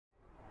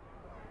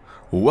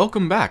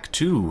Welcome back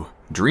to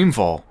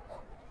Dreamfall.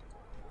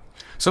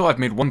 So I've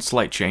made one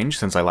slight change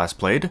since I last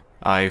played.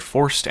 I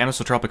forced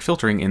anisotropic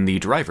filtering in the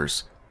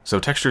drivers, so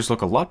textures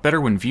look a lot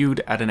better when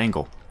viewed at an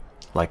angle.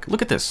 Like,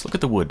 look at this, look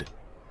at the wood.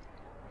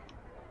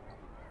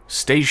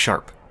 Stays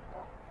sharp.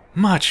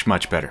 Much,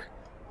 much better.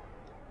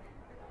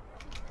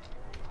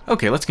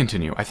 Okay, let's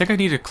continue. I think I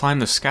need to climb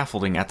the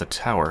scaffolding at the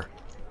tower.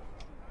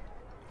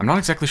 I'm not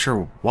exactly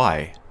sure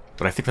why,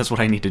 but I think that's what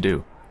I need to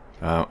do.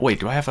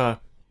 Wait, do I have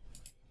a...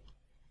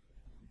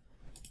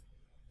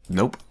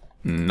 Nope.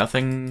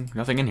 Nothing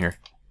in here.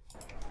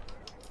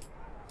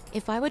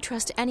 If I would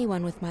trust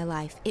anyone with my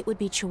life, it would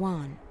be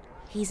Chuan.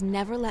 He's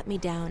never let me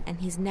down, and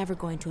he's never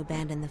going to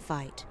abandon the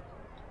fight.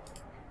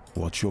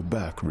 Watch your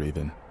back,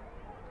 Raven.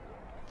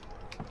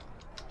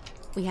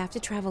 We have to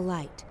travel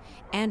light,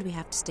 and we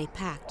have to stay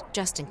packed,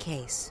 just in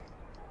case.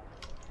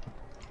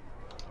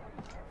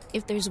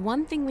 If there's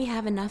one thing we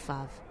have enough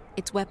of,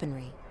 it's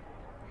weaponry.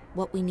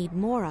 What we need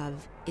more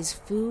of is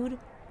food,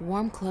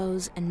 warm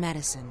clothes, and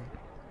medicine.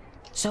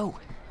 So,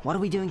 what are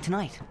we doing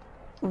tonight?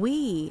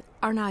 We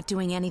are not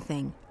doing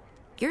anything.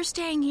 You're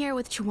staying here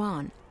with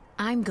Chuan.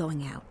 I'm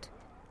going out.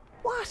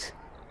 What?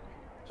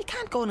 You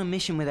can't go on a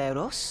mission without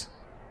us.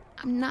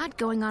 I'm not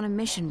going on a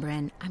mission,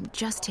 Bryn. I'm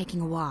just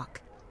taking a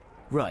walk.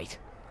 Right.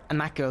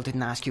 And that girl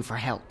didn't ask you for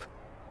help.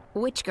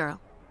 Which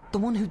girl? The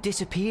one who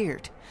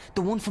disappeared.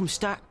 The one from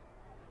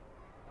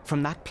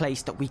that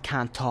place that we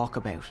can't talk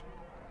about.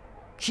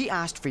 She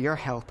asked for your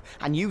help,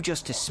 and you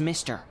just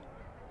dismissed her.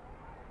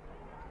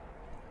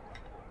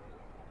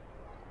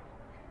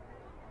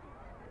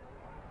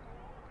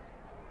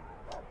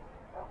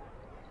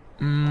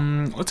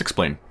 Let's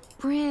explain.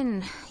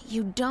 Bryn,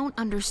 you don't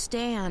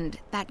understand.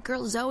 That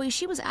girl Zoe,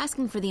 she was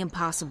asking for the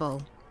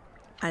impossible.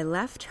 I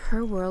left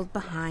her world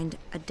behind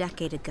a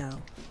decade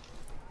ago.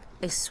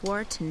 I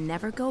swore to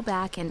never go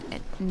back,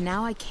 and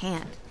now I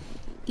can't,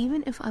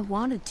 even if I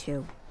wanted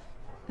to.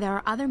 There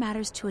are other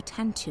matters to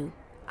attend to,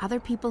 other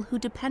people who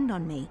depend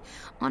on me,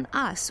 on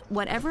us.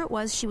 Whatever it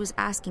was she was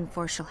asking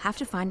for, she'll have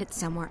to find it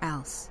somewhere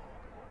else.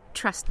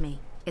 Trust me,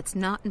 it's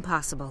not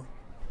impossible.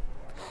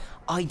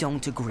 I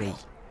don't agree.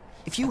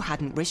 If you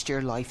hadn't risked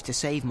your life to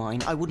save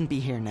mine, I wouldn't be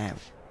here now.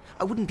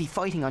 I wouldn't be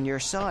fighting on your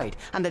side,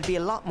 and there'd be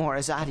a lot more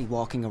Azadi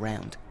walking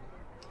around.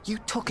 You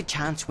took a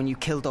chance when you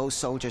killed those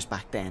soldiers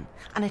back then,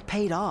 and it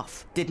paid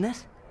off, didn't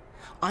it?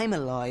 I'm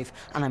alive,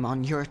 and I'm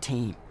on your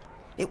team.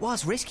 It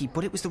was risky,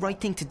 but it was the right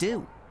thing to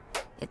do.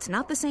 It's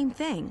not the same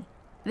thing.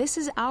 This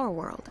is our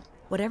world.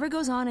 Whatever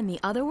goes on in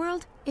the other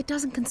world, it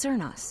doesn't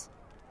concern us.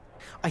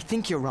 I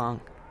think you're wrong,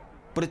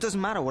 but it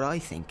doesn't matter what I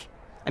think.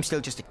 I'm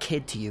still just a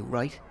kid to you,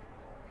 right?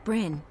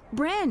 Bryn.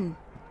 Bryn!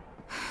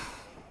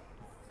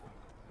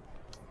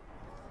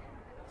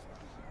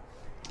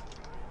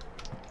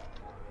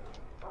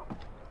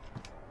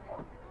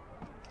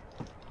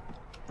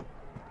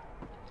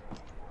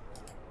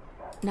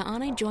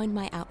 Naane joined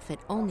my outfit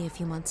only a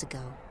few months ago,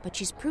 but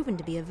she's proven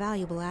to be a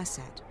valuable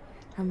asset.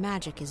 Her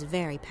magic is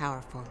very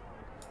powerful.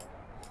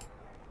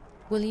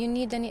 Will you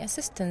need any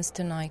assistance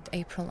tonight,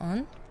 April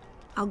on?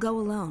 I'll go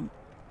alone.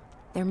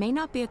 There may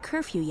not be a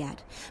curfew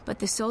yet, but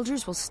the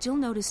soldiers will still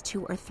notice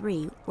 2 or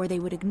 3 where they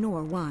would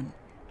ignore 1.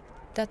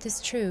 That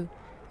is true,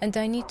 and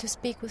I need to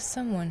speak with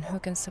someone who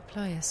can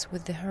supply us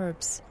with the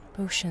herbs,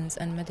 potions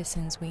and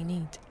medicines we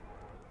need.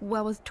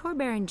 Well, with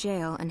Torbear in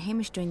jail and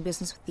Hamish doing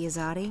business with the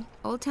Azadi,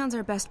 Old Town's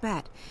our best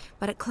bet,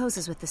 but it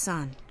closes with the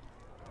sun.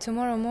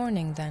 Tomorrow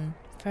morning, then,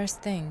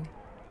 first thing.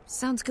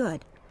 Sounds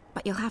good,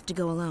 but you'll have to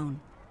go alone.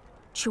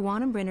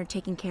 Chuan and Bryn are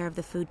taking care of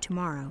the food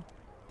tomorrow.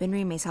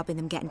 Benrime's helping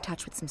them get in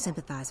touch with some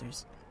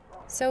sympathizers.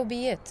 So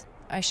be it.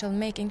 I shall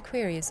make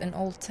inquiries in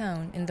Old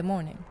Town in the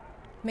morning.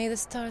 May the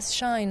stars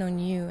shine on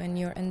you and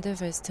your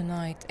endeavors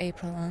tonight,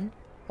 April on.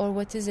 Or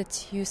what is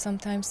it you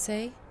sometimes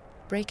say?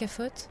 Break a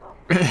foot?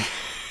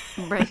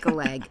 Break a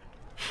leg.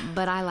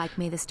 But I like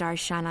may the stars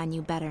shine on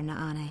you better,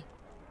 Naane.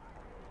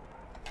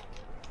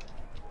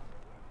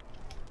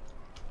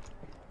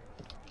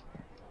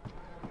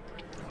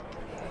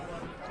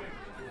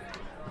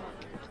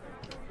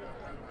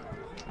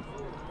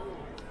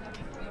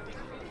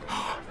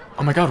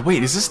 Oh my god,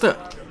 wait, is this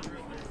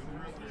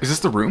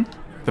the room?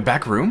 The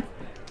back room?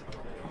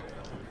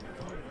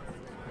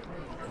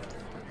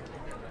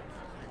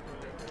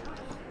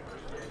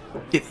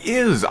 It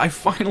is! I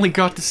finally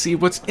got to see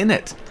what's in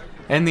it!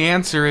 And the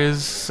answer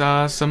is,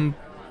 some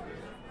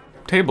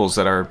tables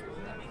that are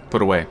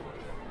put away.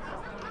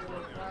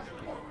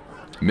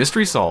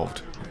 Mystery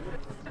solved.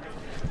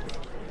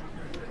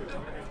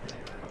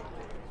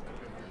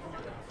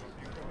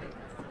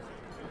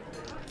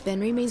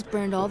 Benrime's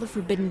burned all the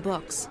forbidden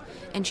books,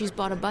 and she's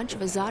bought a bunch of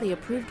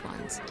Azadi-approved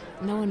ones.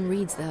 No one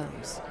reads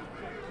those.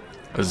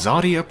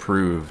 Azadi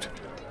approved.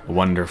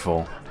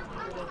 Wonderful.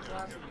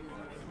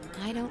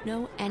 I don't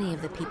know any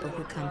of the people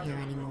who come here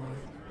anymore.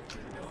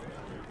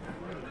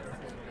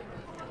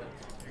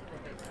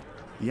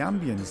 The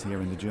ambience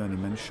here in the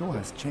Journeyman sure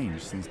has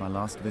changed since my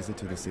last visit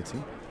to the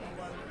city.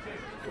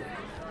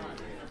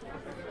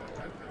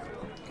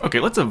 Okay,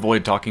 let's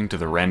avoid talking to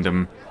the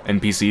random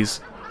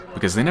NPCs.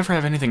 because they never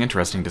have anything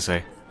interesting to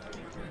say.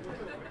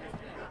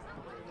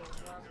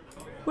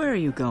 Where are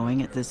you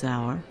going at this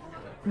hour?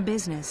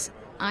 Business.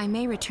 I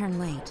may return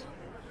late.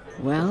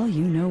 Well,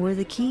 you know where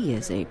the key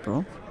is,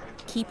 April.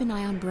 Keep an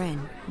eye on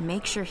Bryn.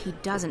 Make sure he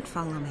doesn't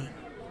follow me.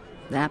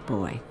 That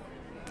boy.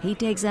 He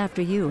takes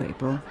after you,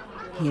 April.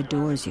 He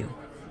adores you.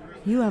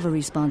 You have a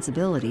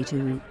responsibility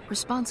to...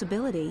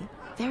 Responsibility?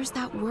 There's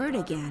that word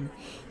again.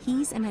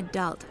 He's an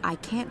adult. I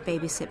can't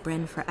babysit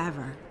Bryn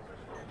forever.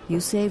 You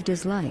saved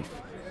his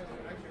life.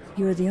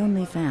 You're the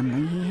only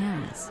family he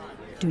has.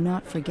 Do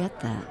not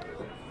forget that.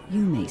 You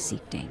may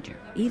seek danger,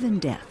 even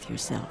death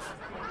yourself.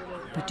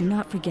 But do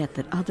not forget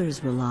that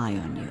others rely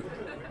on you.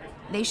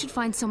 They should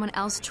find someone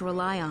else to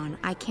rely on.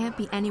 I can't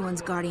be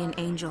anyone's guardian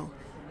angel.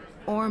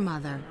 Or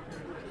mother.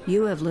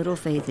 You have little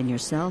faith in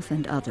yourself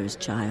and others,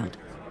 child.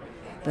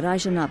 But I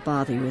shall not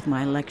bother you with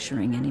my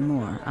lecturing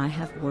anymore. I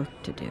have work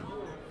to do.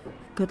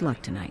 Good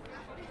luck tonight.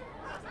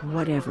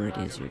 Whatever it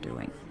is you're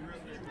doing.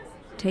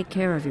 Take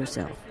care of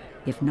yourself.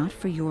 If not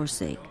for your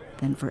sake,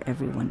 then for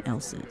everyone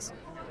else's.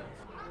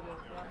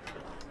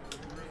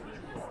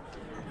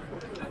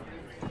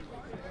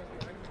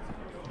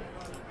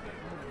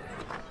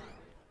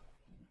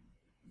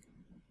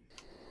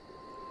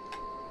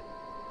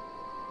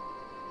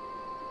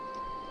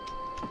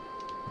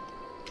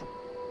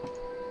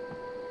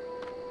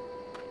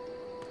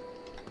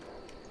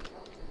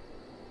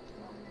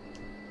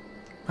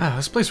 Ah,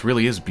 this place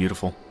really is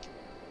beautiful.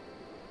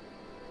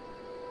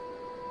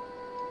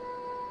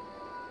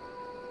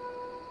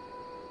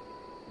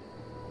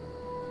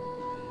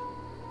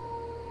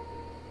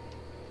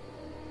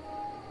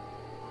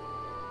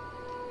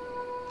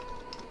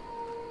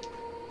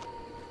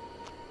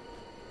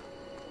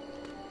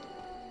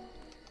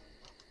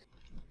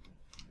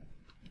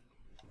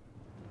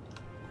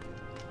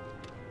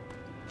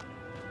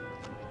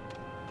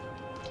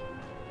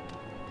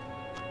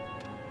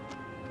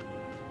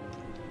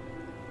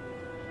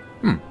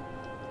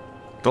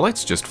 The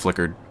lights just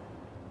flickered.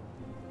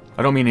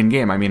 I don't mean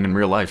in-game, I mean in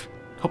real life.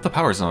 Hope the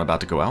power's not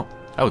about to go out.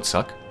 That would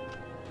suck.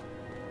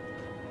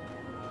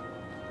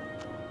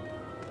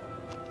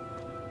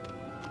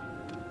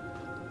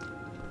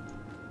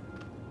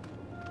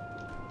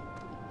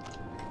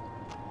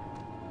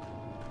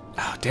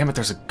 Ah, damn it,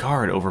 there's a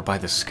guard over by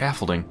the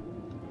scaffolding.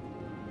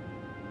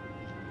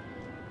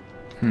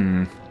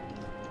 Do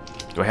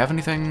I have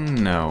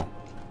anything? No.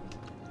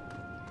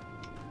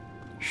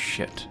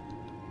 Shit.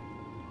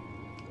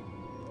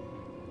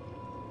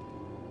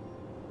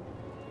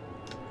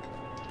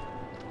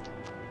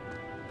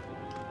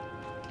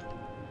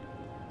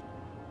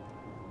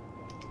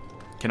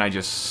 Can I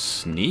just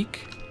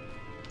sneak?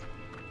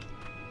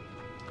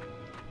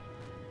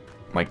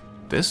 Like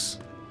this?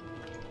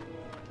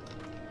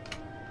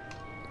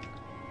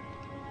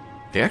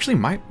 They actually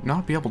might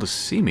not be able to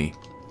see me.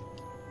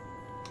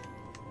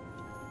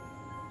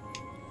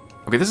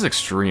 Okay, this is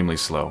extremely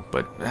slow,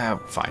 but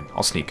fine.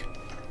 I'll sneak.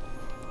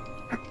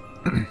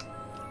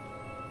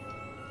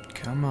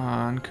 Come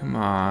on, come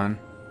on.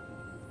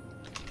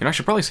 You know, I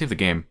should probably save the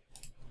game.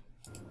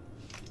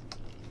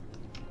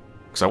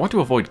 Because I want to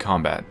avoid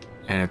combat.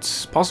 And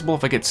it's possible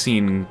if I get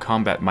seen,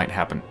 combat might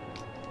happen.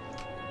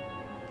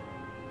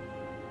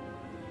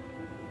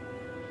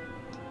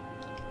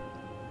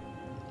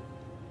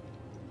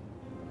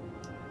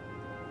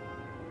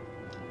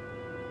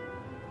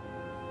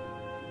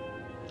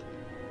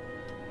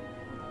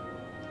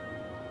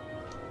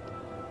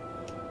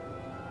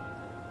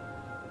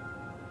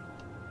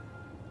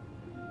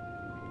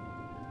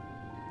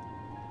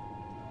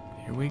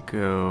 Here we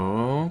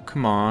go.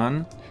 Come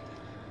on.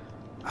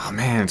 Oh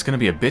man, it's gonna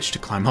be a bitch to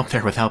climb up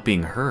there without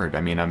being heard.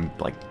 I mean, I'm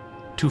like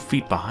 2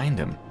 feet behind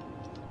him.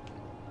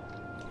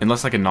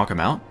 Unless I can knock him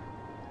out?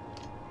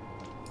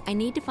 I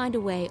need to find a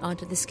way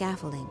onto the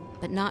scaffolding,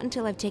 but not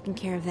until I've taken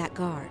care of that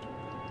guard.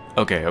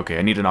 Okay,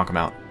 I need to knock him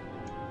out.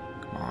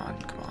 Come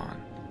on, come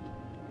on.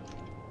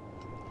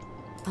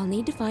 I'll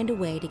need to find a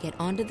way to get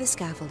onto the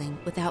scaffolding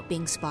without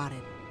being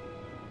spotted.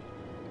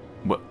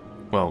 What?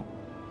 Well...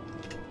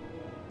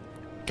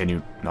 Can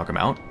you knock him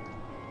out?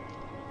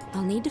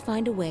 I'll need to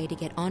find a way to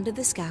get onto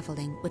the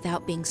scaffolding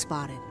without being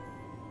spotted.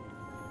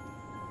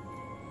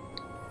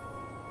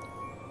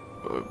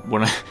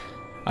 When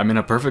I'm in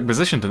a perfect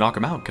position to knock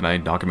him out. Can I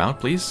knock him out,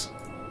 please?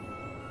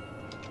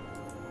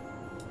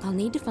 I'll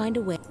need to find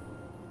a way.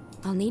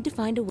 I'll need to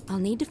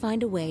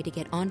find a way to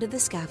get onto the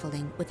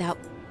scaffolding without...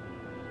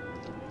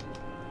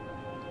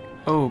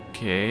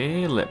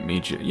 Okay, let me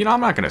you know,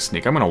 I'm not gonna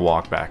sneak. I'm gonna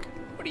walk back.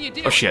 What are you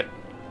doing? Oh shit.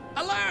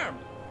 Alarm!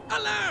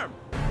 Alarm!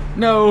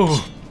 No!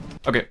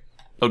 Okay.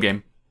 Load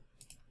game.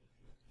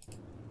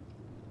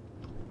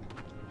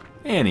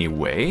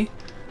 Anyway.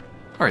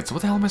 Alright, so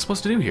what the hell am I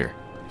supposed to do here?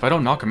 If I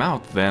don't knock him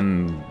out,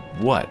 then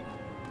what?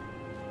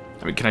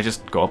 I mean, can I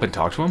just go up and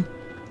talk to him?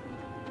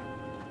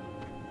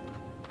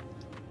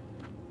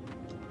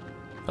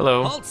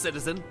 Hello? Halt,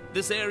 citizen.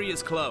 This area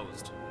is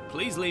closed.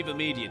 Please leave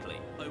immediately.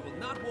 I will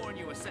not warn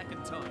you a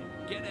second time.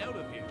 Get out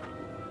of here.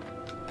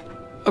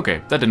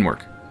 Okay, that didn't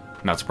work.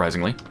 Not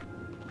surprisingly.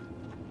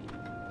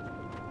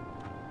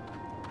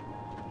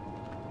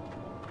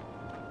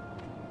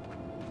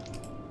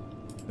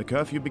 The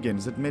curfew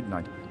begins at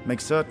midnight. Make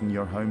certain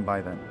you're home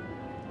by then.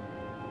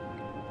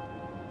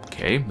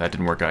 Okay, that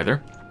didn't work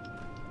either.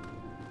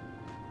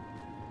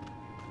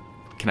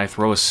 Can I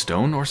throw a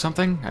stone or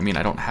something? I mean,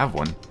 I don't have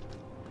one.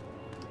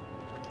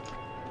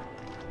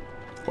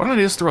 Why don't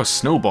I just throw a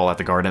snowball at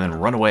the guard and then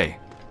run away?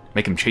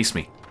 Make him chase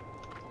me.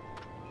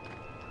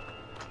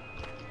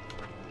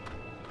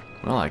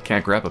 Well, I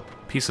can't grab a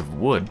piece of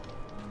wood.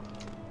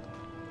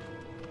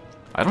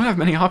 I don't have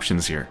many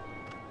options here.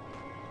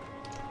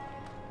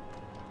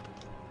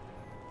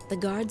 The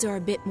guards are a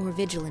bit more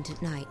vigilant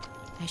at night.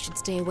 I should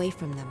stay away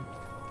from them.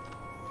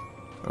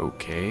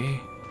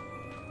 Okay.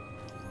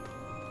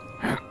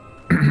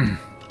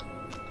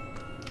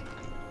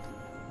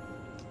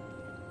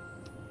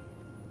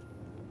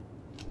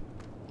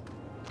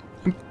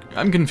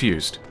 I'm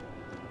confused.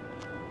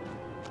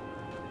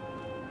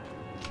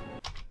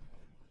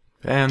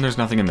 And there's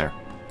nothing in there.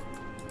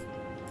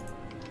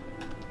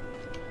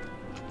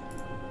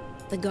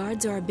 The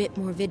guards are a bit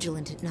more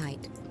vigilant at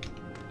night.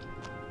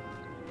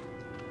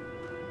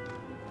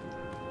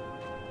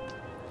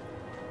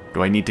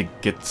 Do I need to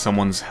get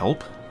someone's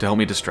help to help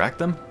me distract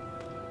them?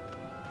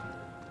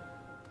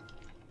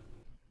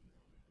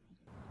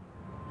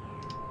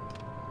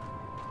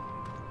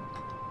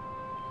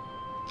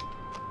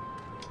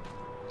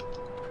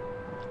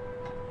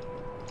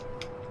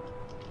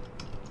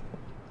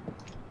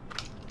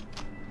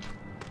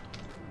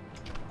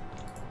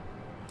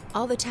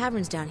 All the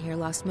taverns down here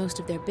lost most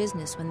of their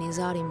business when the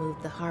Azadi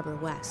moved the harbor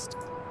west.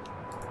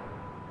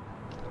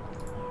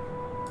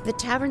 The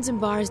taverns and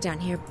bars down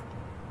here...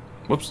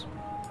 Whoops.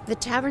 The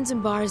taverns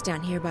and bars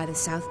down here by the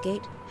south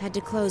gate had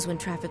to close when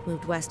traffic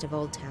moved west of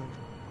Old Town.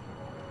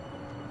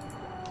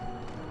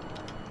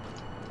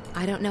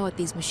 I don't know what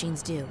these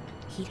machines do.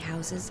 Heat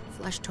houses,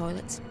 flush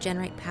toilets,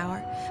 generate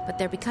power, but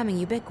they're becoming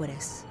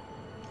ubiquitous.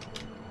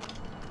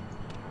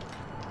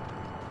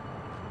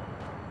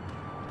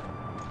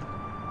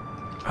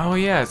 Oh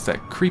yeah, it's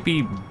that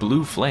creepy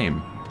blue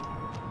flame.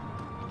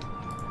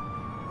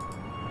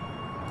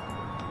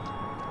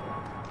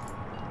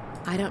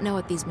 I don't know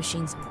what these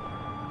machines...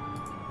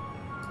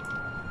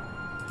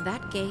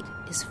 That gate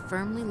is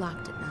firmly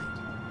locked at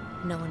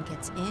night. No one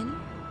gets in,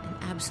 and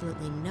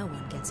absolutely no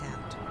one gets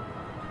out.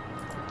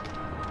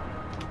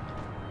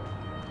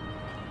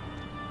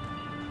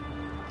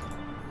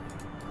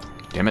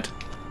 Damn it.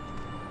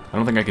 I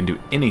don't think I can do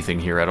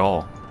anything here at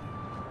all.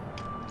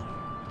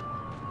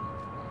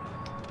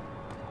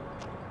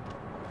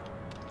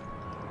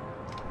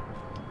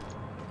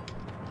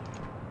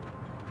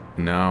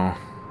 No.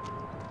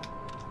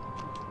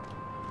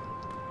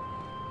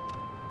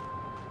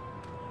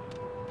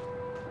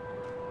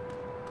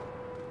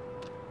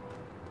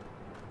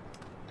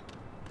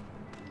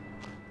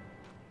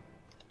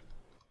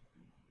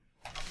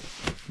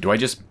 Do I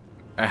just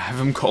have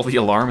him call the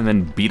alarm and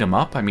then beat him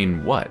up? I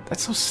mean, what?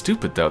 That's so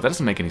stupid, though. That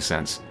doesn't make any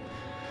sense.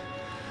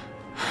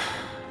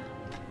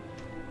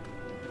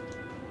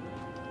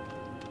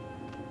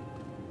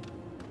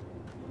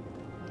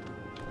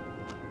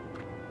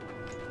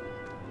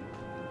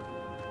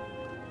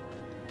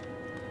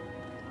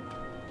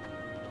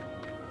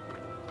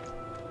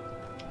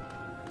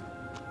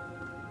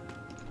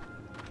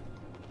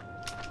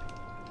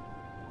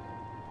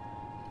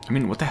 I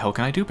mean, what the hell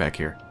can I do back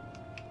here?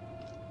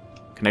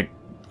 Can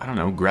I don't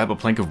know, grab a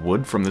plank of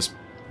wood from this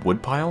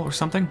wood pile or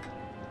something?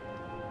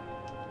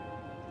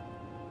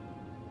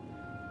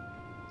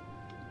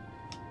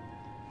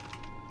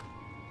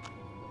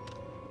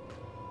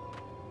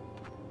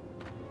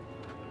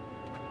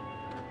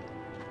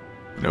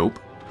 Nope.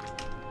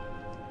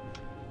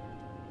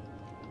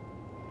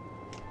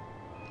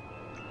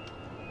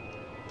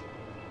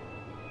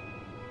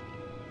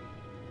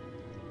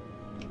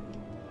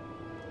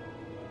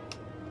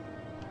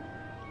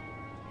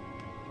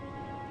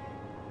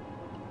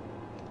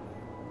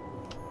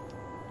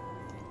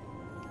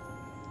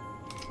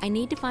 I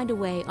need to find a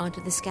way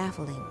onto the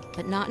scaffolding,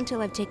 but not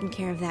until I've taken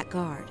care of that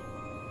guard.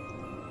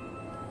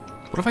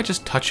 What if I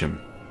just touch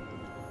him?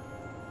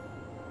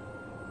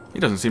 He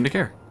doesn't seem to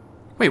care.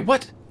 Wait,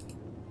 what?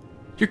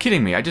 You're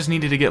kidding me. I just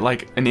needed to get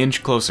like an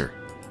inch closer.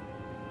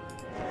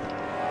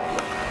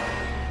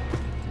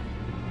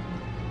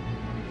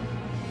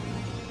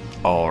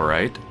 All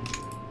right.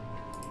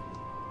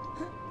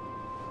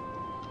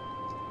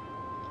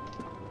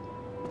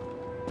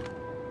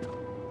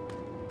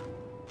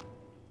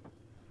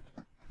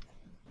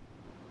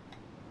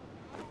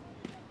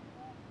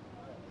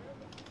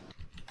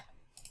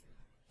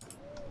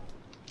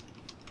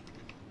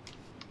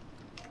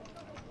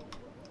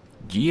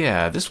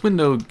 Yeah, this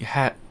window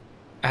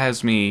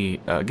has me,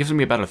 gives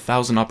me about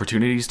 1,000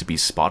 opportunities to be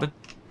spotted.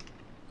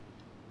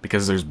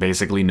 Because there's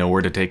basically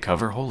nowhere to take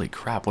cover. Holy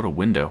crap, what a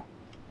window.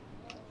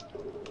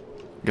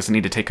 I guess I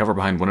need to take cover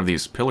behind one of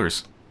these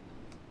pillars.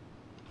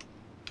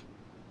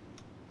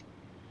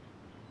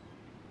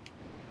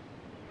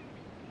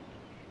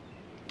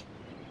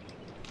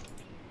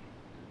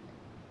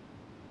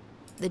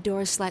 The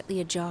door is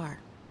slightly ajar.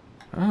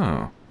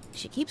 Oh.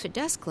 She keeps her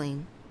desk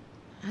clean.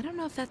 I don't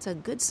know if that's a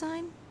good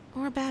sign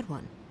or a bad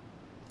one.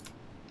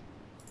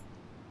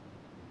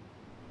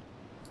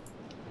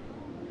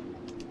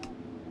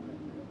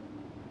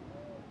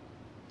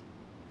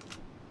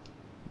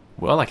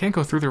 Well, I can't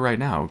go through there right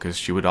now, because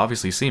she would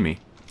obviously see me.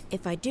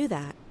 If I do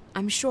that,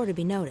 I'm sure to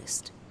be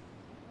noticed.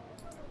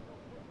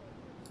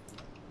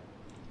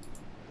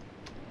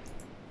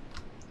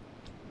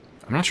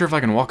 I'm not sure if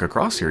I can walk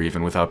across here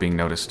even without being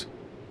noticed.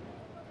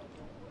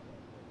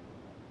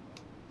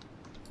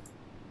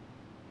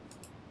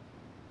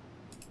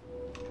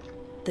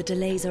 The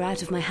delays are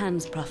out of my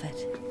hands,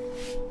 Prophet.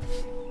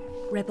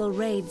 Rebel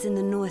raids in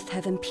the north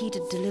have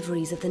impeded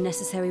deliveries of the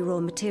necessary raw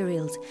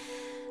materials,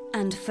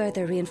 and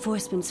further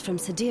reinforcements from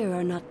Sadir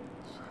are not...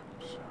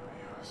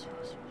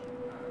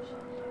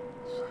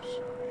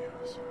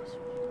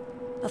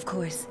 Of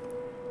course,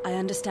 I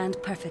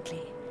understand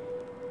perfectly.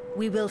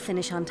 We will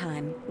finish on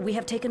time. We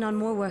have taken on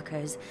more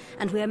workers,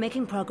 and we are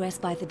making progress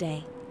by the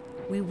day.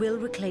 We will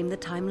reclaim the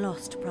time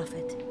lost,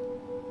 Prophet.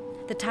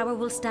 The tower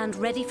will stand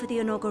ready for the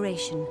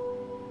inauguration.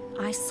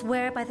 I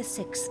swear by the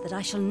Six that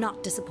I shall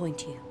not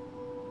disappoint you.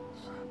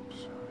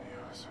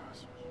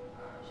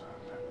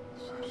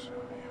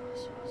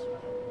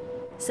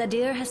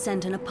 Sadir has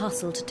sent an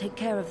apostle to take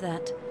care of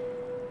that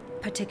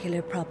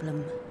particular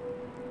problem.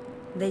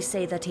 They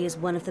say that he is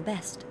one of the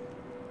best,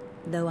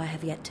 though I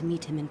have yet to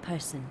meet him in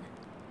person.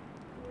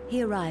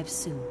 He arrives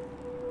soon.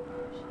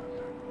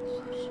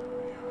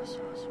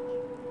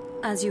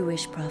 As you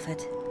wish,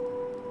 Prophet.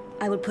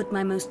 I will put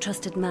my most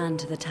trusted man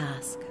to the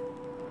task.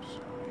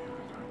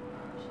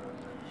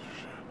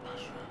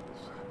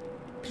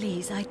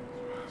 Please,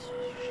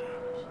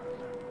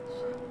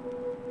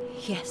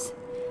 Yes.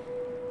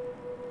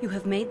 You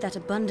have made that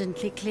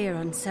abundantly clear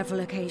on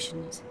several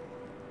occasions.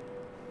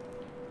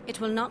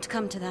 It will not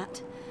come to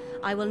that.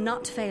 I will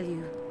not fail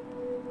you.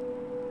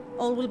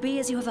 All will be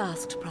as you have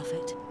asked,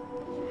 Prophet.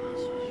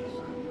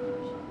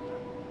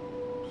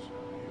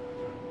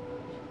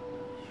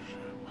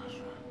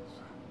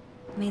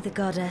 May the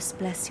goddess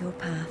bless your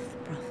path,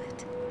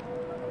 Prophet.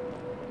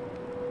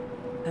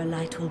 Her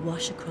light will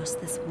wash across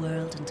this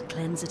world and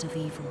cleanse it of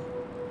evil.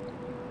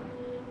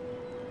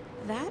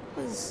 That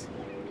was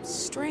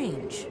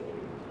strange.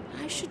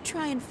 I should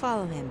try and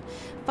follow him,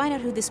 find out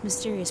who this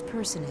mysterious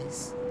person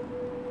is.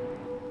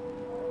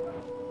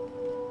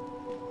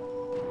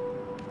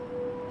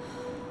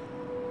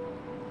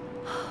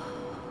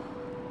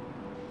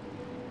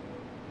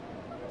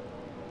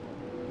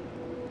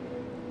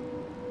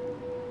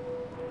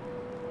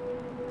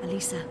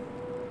 Alisa,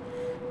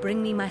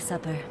 bring me my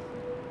supper.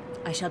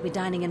 I shall be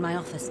dining in my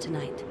office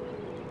tonight.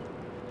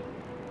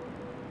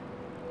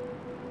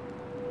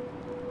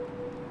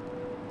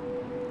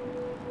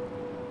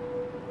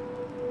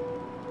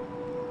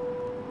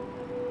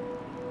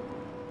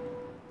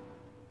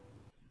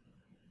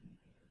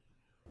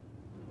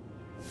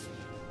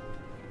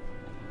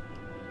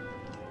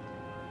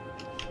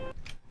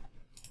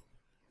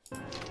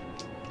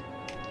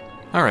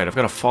 Alright, I've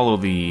got to follow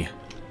the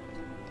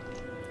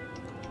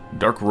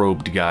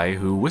dark-robed guy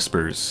who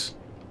whispers.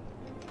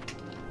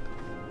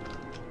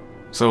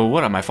 So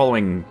what, am I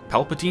following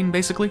Palpatine,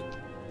 basically?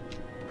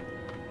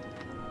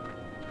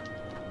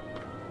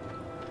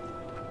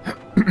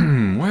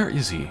 Where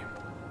is he?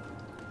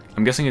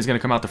 I'm guessing he's gonna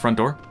come out the front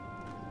door.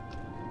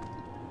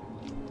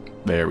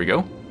 There we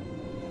go.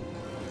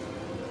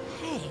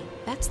 Hey,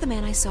 that's the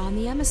man I saw in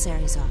the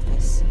emissary's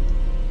office.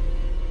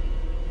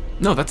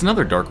 No, that's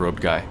another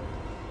dark-robed guy.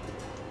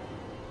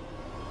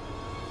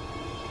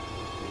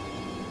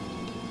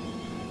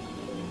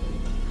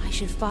 I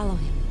should follow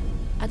him.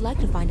 I'd like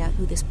to find out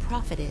who this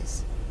prophet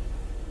is.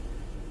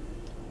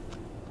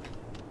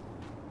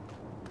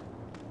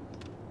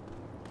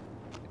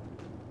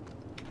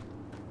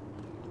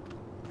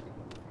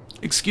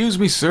 Excuse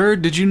me, sir,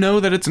 did you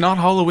know that it's not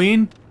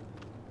Halloween?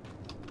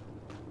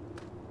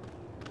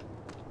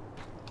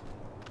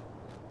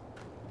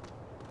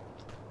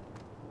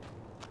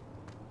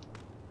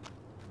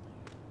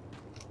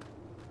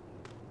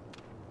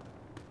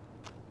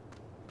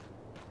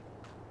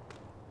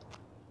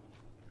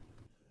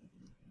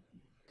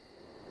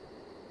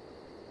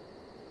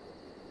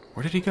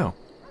 Where did he go?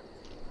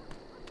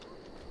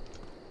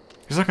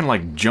 He's not gonna,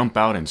 like, jump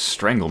out and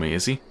strangle me,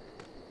 is he?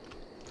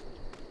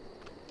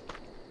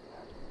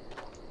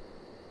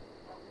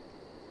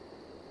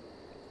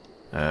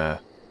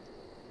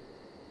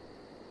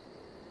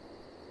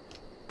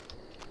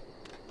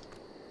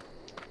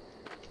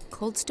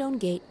 Coldstone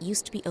Gate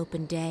used to be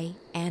open day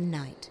and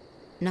night.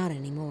 Not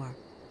anymore.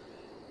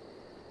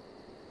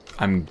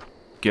 I'm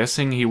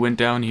guessing he went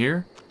down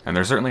here? And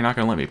they're certainly not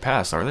gonna let me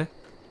pass, are they?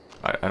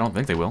 I don't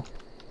think they will.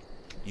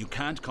 You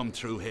can't come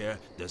through here.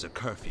 There's a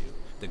curfew.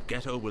 The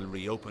ghetto will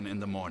reopen in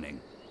the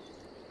morning.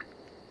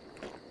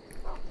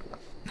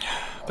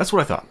 That's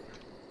what I thought.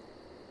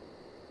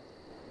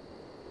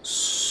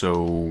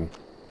 So...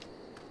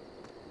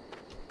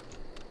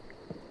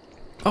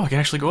 oh, I can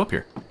actually go up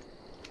here.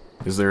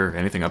 Is there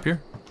anything up here?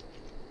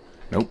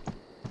 Nope.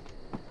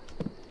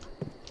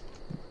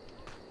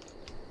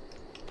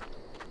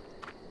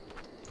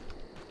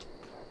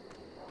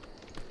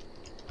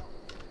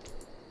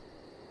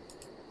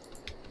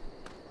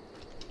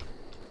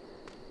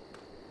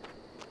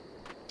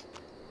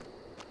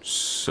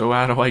 So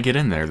how do I get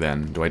in there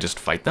then? Do I just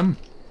fight them?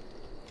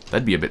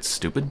 That'd be a bit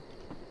stupid.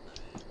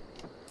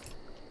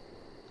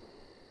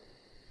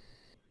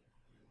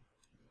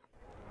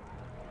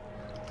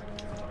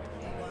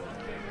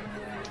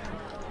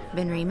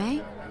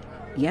 Benrime?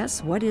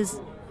 Yes, what is...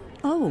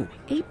 Oh,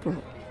 April.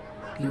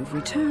 You've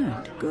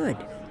returned. Good.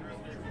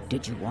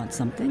 Did you want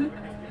something?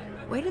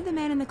 Where did the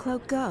man in the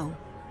cloak go?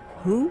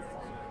 Who?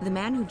 The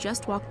man who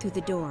just walked through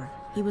the door.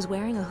 He was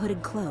wearing a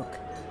hooded cloak.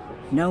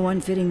 No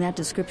one fitting that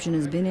description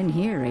has been in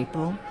here,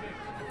 April.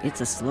 It's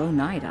a slow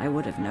night, I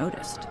would have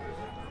noticed.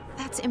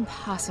 That's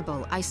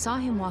impossible. I saw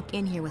him walk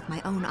in here with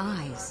my own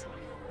eyes.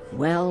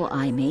 Well,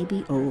 I may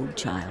be old,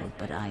 child,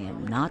 but I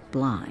am not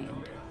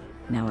blind.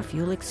 Now, if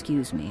you'll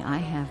excuse me, I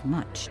have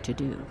much to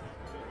do.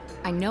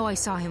 I know I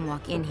saw him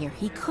walk in here.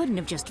 He couldn't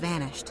have just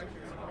vanished.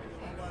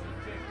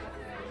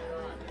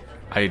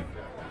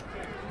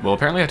 Well,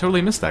 apparently I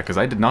totally missed that, because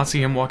I did not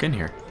see him walk in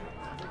here.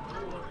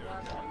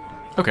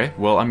 Okay,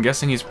 well, I'm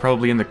guessing he's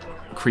probably in the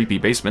creepy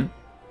basement.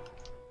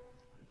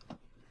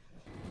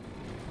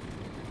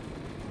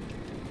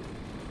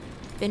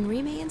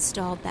 Benrime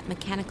installed that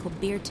mechanical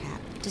beer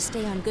tap to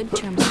stay on good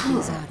terms with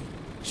Mizari.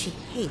 She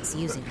hates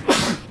using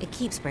it. It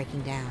keeps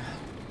breaking down.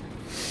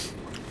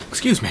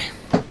 Excuse me.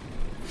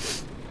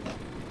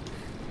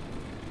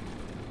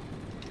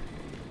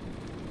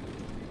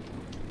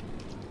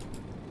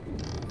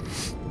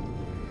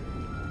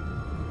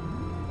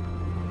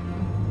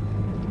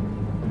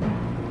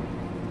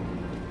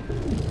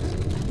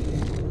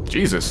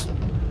 Jesus.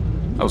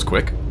 That was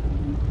quick.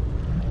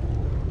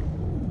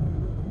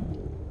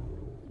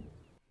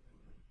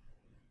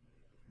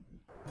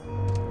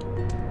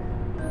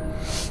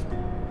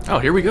 Oh,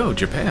 here we go,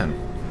 Japan.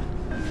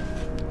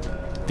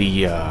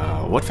 The,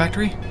 what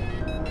factory?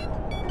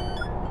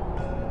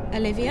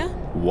 Olivia?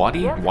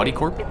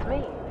 WATIcorp? It's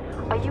me.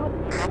 Are you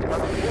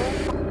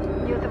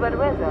Use the red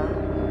razor?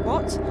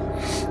 What?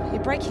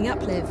 You're breaking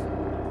up, Liv.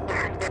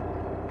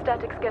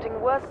 Static's getting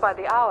worse by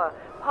the hour.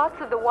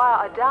 Parts of the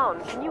wire are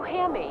down. Can you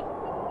hear me?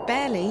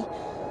 Barely.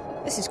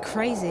 This is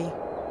crazy.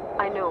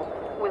 I know.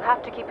 We'll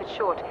have to keep it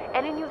short.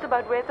 Any news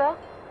about Reza?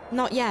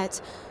 Not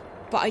yet,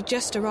 but I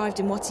just arrived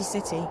in Wati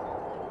City.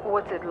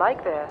 What's it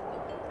like there?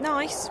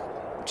 Nice.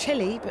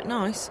 Chilly, but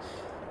nice.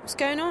 What's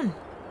going on?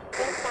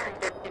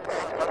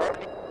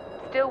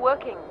 Still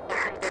working.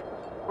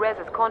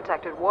 Reza's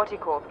contacted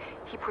WATIcorp.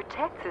 He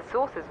protects his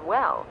sources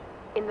well.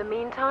 In the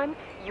meantime,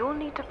 you'll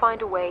need to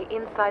find a way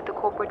inside the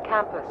corporate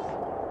campus.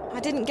 I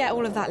didn't get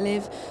all of that,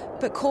 Liv,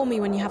 but call me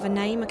when you have a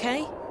name,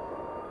 okay?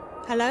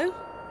 Hello?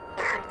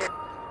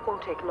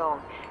 Won't take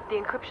long. The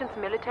encryption's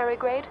military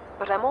grade,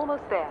 but I'm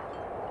almost there.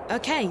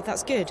 Okay,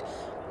 that's good.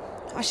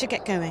 I should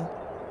get going.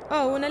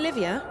 Oh, and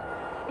Olivia?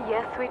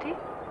 Yes, sweetie?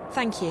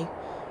 Thank you.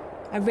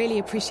 I really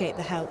appreciate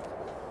the help.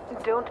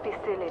 Don't be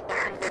silly.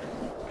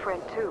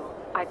 Friend too.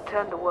 I'd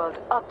turn the world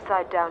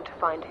upside down to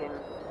find him.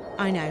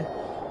 I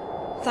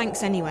know.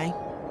 Thanks anyway.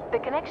 The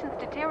connection's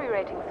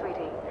deteriorating,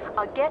 sweetie.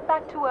 I'll get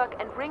back to work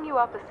and ring you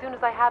up as soon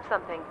as I have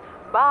something.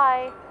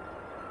 Bye!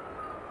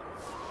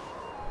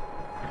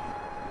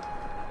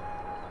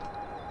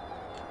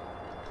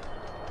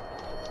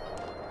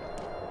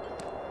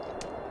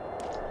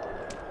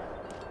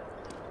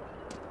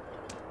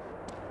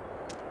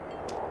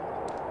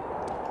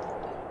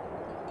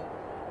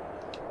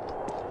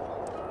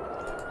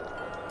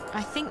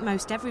 I think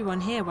most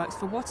everyone here works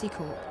for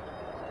WATIcorp.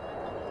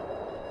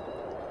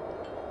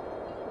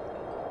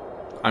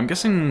 I'm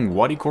guessing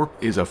WATIcorp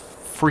is a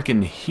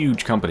freaking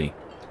huge company.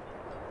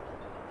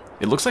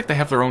 It looks like they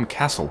have their own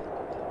castle.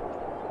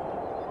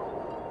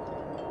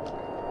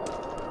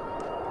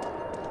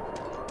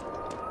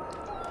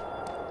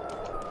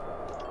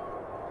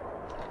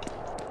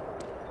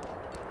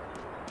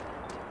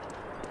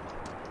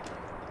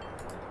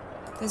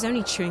 There's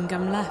only chewing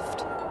gum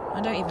left.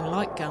 I don't even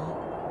like gum.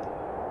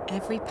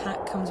 Every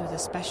pack comes with a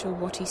special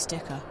Wati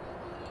sticker.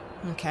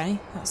 Okay,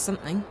 that's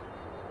something.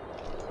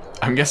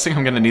 I'm guessing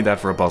I'm gonna need that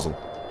for a puzzle.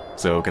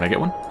 So, can I get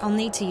one? I'll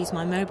need to use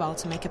my mobile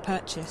to make a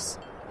purchase.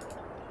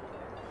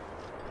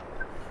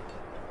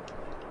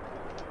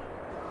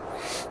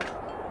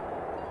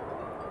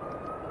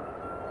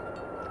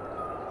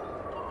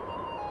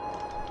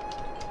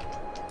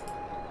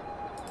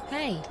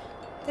 Hey,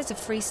 there's a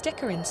free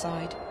sticker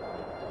inside.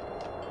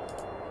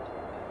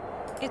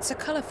 It's a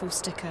colourful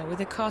sticker with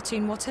a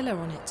cartoon Watilla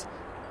on it.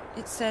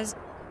 It says,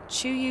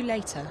 "Chew you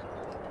later."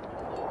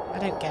 I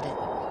don't get it.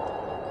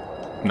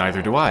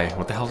 Neither do I.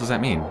 What the hell does that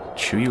mean?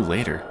 Chew you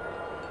later.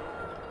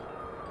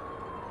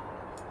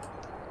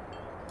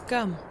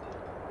 Gum.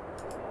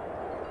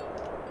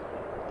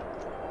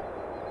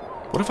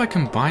 What if I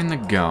combine the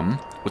gum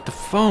with the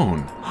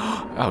phone?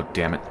 Oh,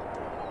 damn it.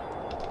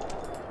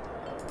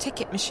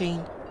 Ticket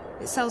machine.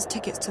 It sells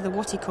tickets to the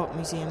WATIcorp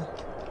Museum.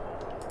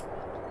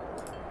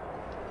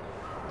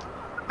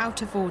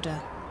 Out of order.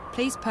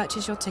 Please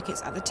purchase your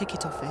tickets at the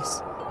ticket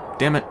office.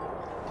 Damn it.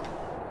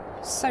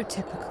 So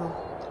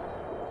typical.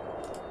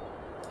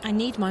 I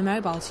need my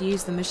mobile to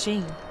use the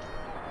machine.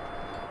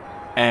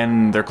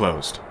 And they're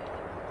closed.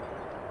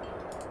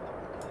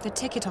 The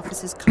ticket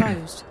office is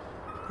closed.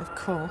 Of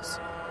course.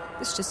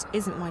 This just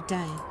isn't my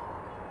day.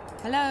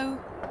 Hello?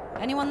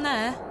 Anyone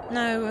there?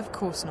 No, of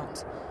course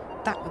not.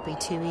 That would be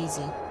too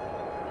easy.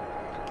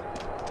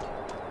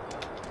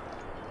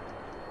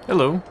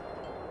 Hello.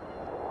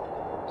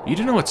 You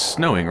do know it's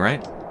snowing,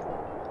 right?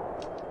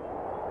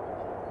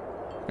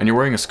 And you're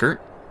wearing a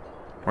skirt?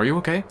 Are you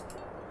okay?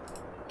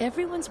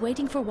 Everyone's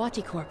waiting for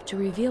WATIcorp to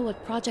reveal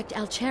what Project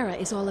Alchera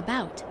is all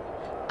about.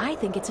 I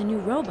think it's a new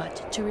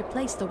robot to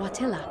replace the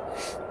Watilla.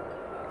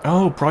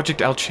 Oh, Project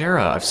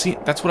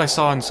Alchera. That's what I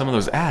saw in some of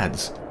those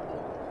ads.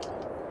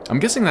 I'm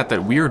guessing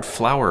that weird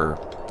flower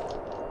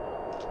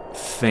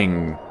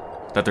thing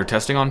that they're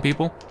testing on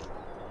people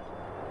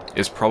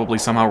is probably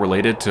somehow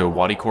related to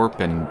WATIcorp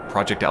and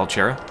Project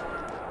Alchera.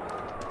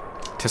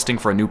 Testing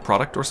for a new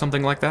product or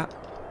something like that.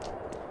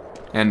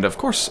 And of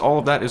course, all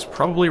of that is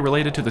probably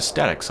related to the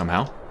static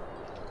somehow.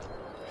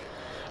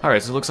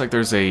 Alright, so it looks like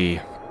there's a...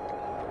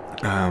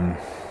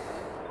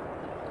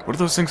 what are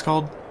those things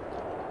called?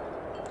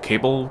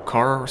 Cable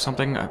car or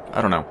something?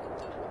 I don't know.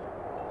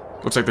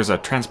 Looks like there's a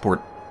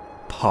transport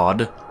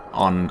pod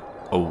on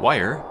a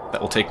wire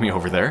that will take me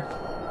over there.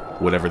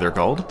 Whatever they're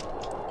called.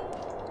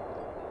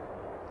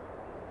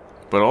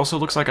 But it also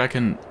looks like I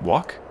can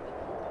walk.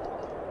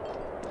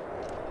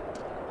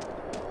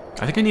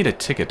 I think I need a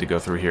ticket to go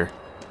through here.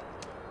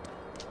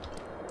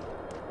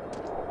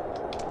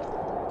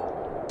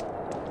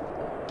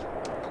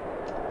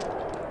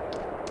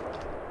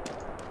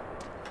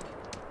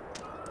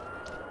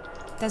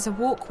 There's a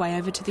walkway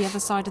over to the other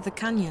side of the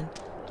canyon,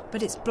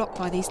 but it's blocked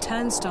by these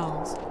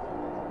turnstiles.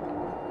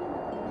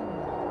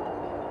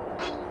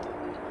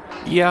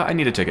 Yeah, I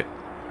need a ticket.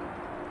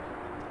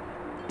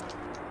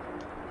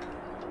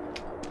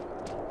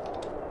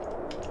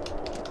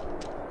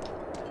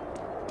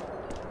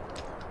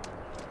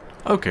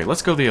 Okay,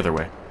 let's go the other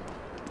way.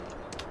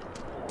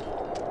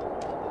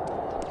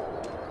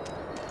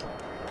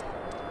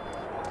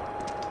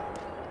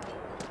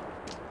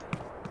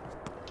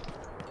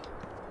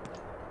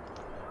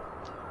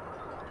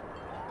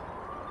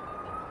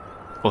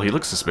 Well, he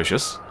looks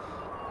suspicious.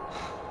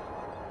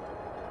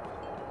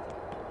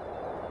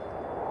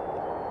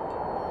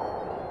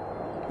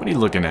 What are you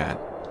looking at?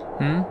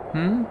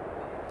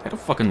 Hey, don't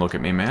fucking look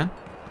at me, man.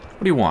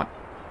 What do you want?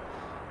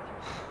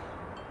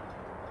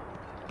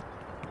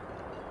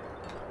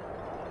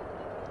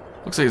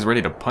 Looks like he's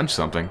ready to punch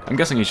something. I'm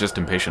guessing he's just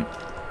impatient.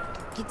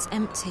 It's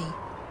empty.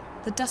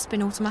 The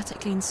dustbin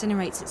automatically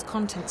incinerates its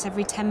contents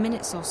every 10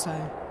 minutes or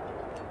so.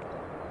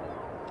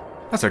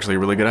 That's actually a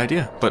really good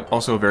idea, but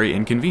also very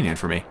inconvenient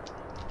for me.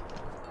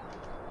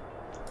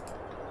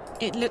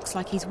 It looks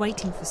like he's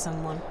waiting for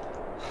someone.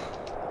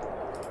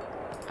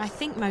 I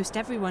think most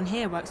everyone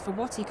here works for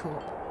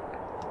WATIcorp.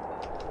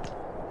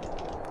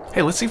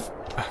 Hey, let's see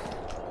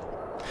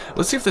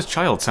if this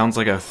child sounds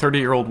like a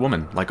 30-year-old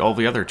woman, like all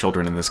the other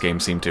children in this game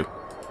seem to.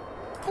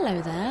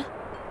 Hello there.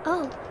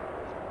 Oh.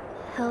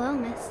 Hello,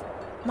 miss.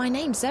 My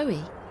name's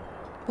Zoe.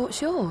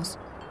 What's yours?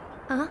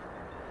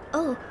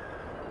 Oh.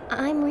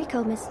 I'm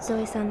Rico, Miss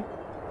Zoe-san.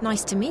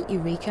 Nice to meet you,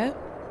 Rico.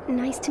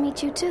 Nice to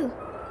meet you, too.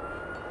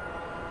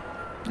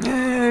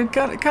 It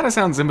kind of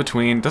sounds in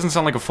between. Doesn't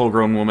sound like a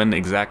full-grown woman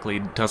exactly.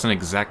 Doesn't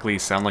exactly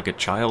sound like a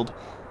child.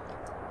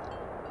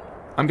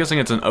 I'm guessing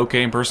it's an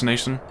okay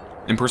impersonation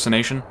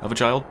of a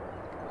child.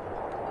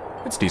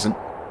 It's decent.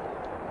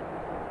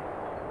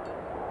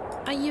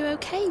 Are you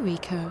okay,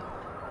 Rico?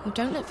 You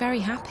don't look very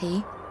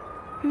happy.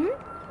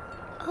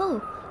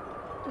 Oh.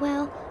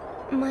 Well,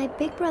 my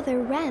big brother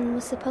Ren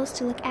was supposed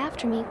to look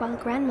after me while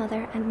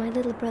grandmother and my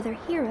little brother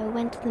Hiro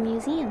went to the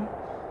museum.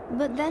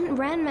 But then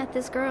Ren met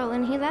this girl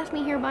and he left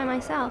me here by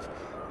myself.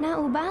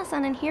 Now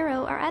Uba-san and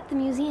Hiro are at the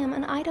museum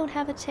and I don't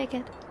have a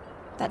ticket.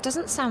 That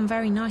doesn't sound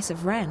very nice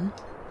of Ren.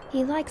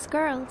 He likes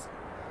girls.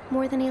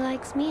 More than he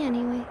likes me,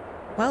 anyway.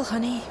 Well,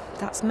 honey,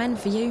 that's men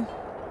for you.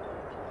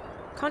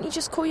 Can't you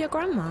just call your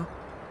grandma?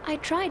 I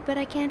tried, but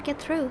I can't get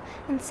through.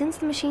 And since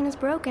the machine is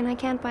broken, I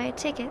can't buy a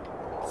ticket.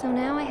 So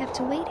now I have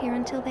to wait here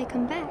until they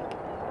come back.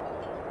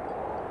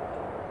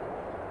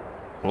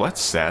 Well,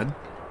 that's sad.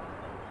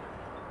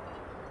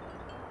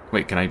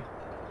 Wait, can I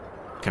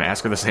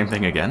ask her the same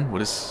thing again? Why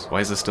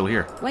is this still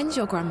here? When's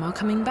your grandma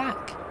coming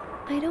back?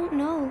 I don't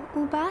know.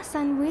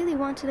 Uba-san really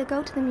wanted to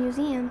go to the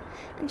museum,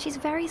 and she's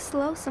very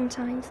slow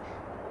sometimes.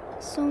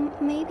 So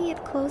maybe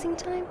at closing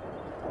time?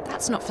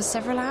 That's not for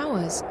several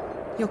hours.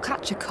 You'll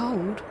catch a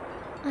cold.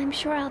 I'm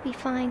sure I'll be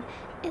fine.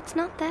 It's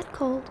not that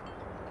cold.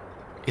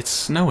 It's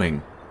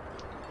snowing.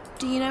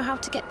 Do you know how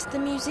to get to the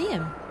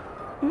museum?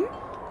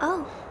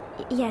 Oh,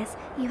 yes.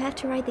 You have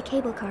to ride the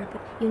cable car,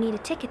 but you need a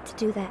ticket to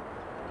do that.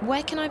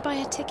 Where can I buy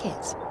a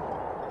ticket?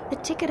 The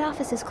ticket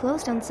office is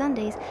closed on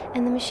Sundays,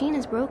 and the machine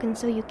is broken,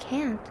 so you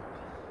can't.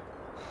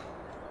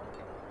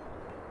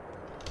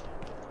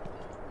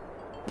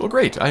 Well,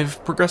 great.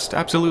 I've progressed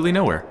absolutely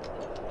nowhere.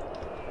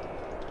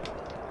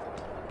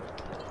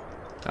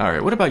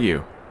 Alright, what about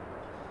you?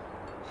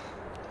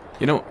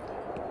 You know,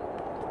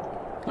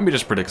 let me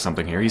just predict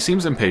something here. He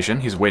seems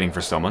impatient. He's waiting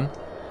for someone.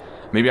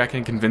 Maybe I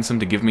can convince him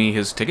to give me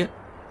his ticket?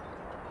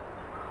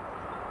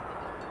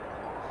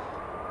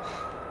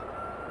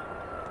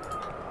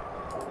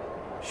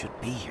 Should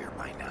be here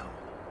by now.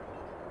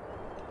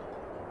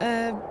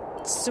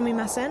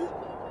 Sumimasen?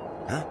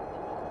 Huh?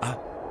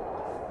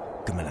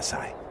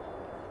 Gomenasai.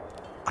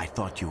 I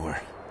thought you were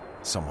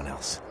someone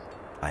else.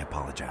 I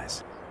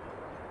apologize.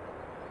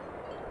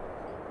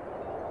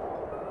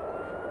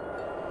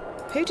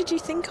 Who did you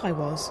think I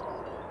was?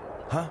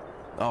 Huh?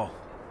 Oh,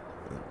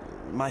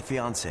 my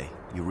fiancée,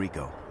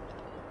 Yuriko.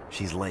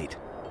 She's late.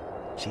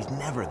 She's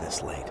never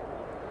this late.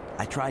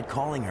 I tried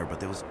calling her, but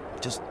there was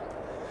just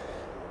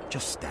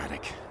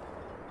static.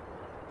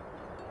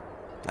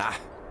 Ah,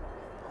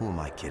 who am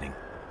I kidding?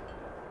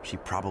 She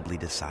probably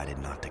decided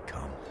not to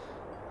come.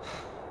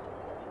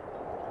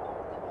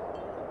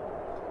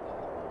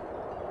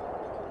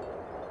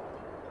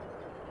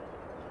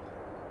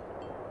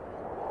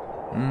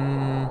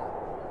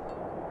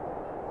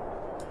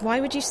 Why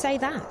would you say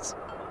that?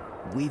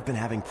 We've been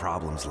having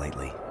problems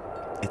lately.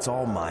 It's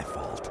all my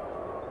fault.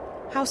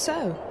 How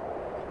so?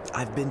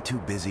 I've been too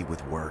busy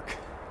with work.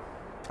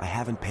 I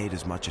haven't paid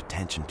as much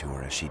attention to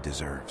her as she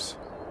deserves.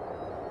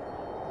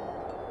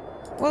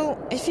 Well,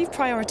 if you've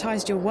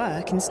prioritized your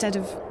work instead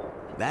of...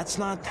 That's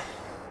not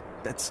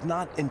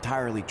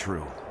entirely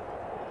true.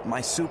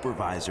 My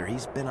supervisor,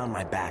 he's been on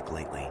my back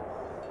lately.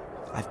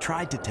 I've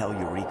tried to tell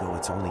Yuriko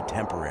it's only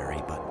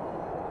temporary, but...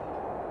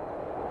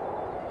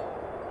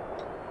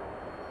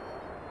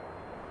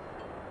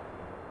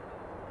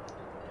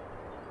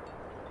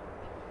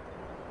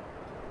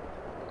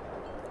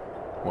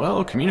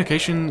 Well,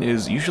 communication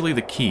is usually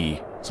the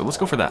key, so let's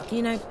go for that.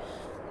 You know,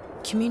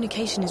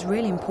 communication is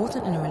really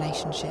important in a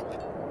relationship.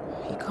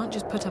 You can't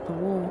just put up a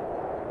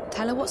wall.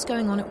 Tell her what's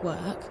going on at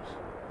work.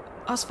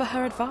 Ask for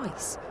her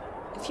advice.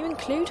 If you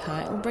include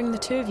her, it'll bring the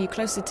two of you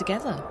closer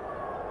together.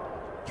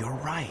 You're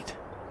right.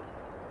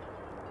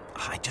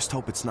 I just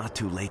hope it's not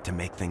too late to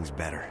make things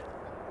better.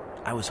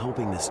 I was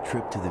hoping this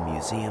trip to the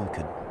museum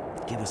could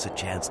give us a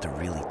chance to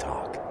really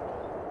talk.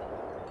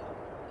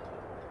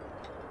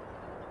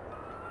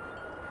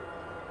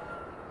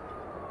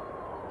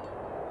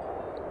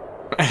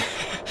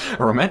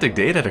 A romantic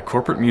date at a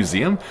corporate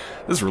museum?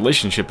 This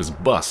relationship is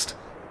bust.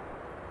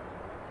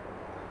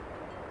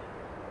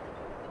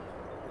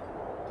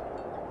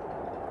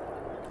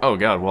 Oh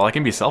god, well I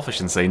can be selfish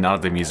and say not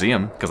at the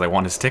museum, because I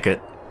want his ticket.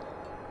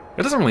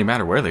 It doesn't really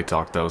matter where they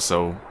talk though,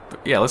 so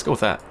yeah, let's go with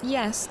that.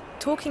 Yes,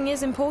 talking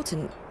is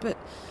important, but,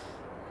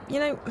 you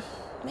know,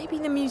 maybe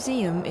the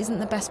museum isn't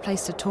the best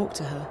place to talk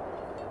to her.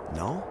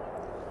 No?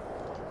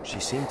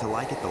 She seemed to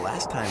like it the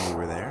last time we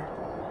were there.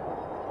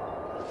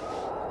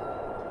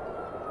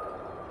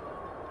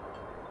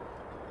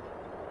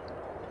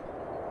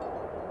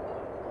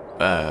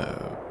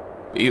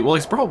 Well,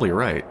 he's probably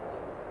right.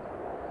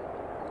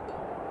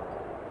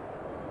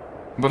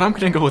 But I'm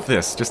gonna go with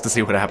this, just to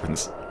see what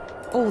happens.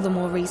 All the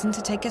more reason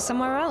to take her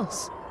somewhere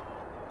else.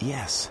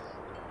 Yes.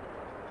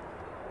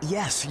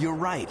 Yes, you're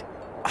right.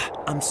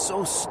 I'm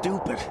so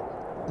stupid.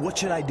 What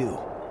should I do?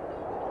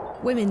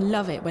 Women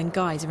love it when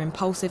guys are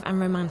impulsive and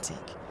romantic.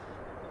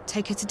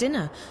 Take her to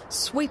dinner.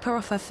 Sweep her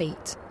off her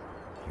feet.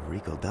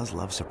 Yuriko does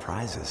love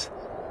surprises.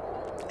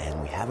 And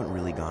we haven't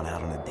really gone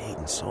out on a date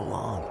in so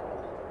long.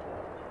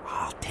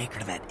 I'll take her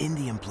to that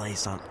Indian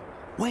place on...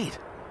 Wait!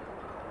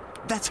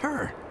 That's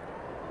her!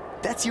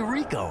 That's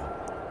Yuriko!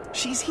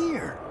 She's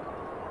here!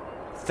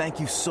 Thank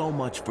you so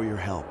much for your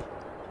help.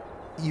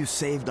 You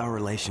saved our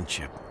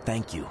relationship.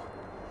 Thank you.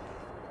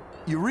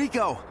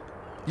 Yuriko!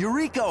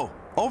 Yuriko!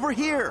 Over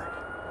here!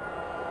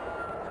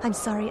 I'm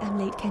sorry I'm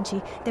late,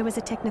 Kenji. There was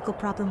a technical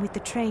problem with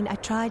the train. I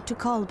tried to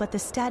call, but the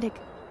static...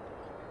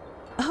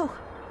 Oh!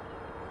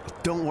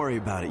 Don't worry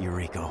about it,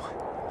 Yuriko.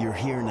 You're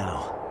here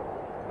now.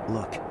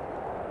 Look,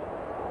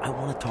 I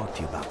want to talk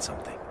to you about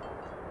something.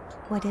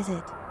 What is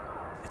it?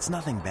 It's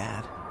nothing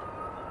bad.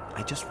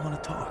 I just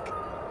want to talk.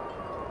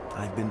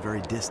 I've been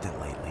very distant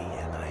lately,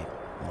 and I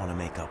want to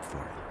make up for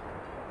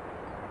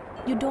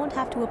it. You don't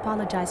have to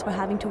apologize for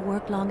having to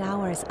work long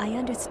hours. I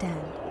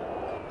understand.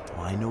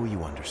 Well, I know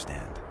you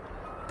understand.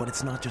 But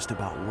it's not just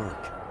about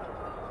work.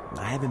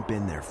 I haven't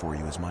been there for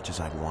you as much as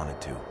I've wanted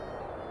to.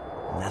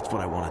 And that's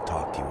what I want to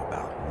talk to you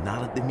about.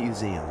 Not at the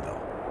museum, though.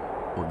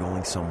 We're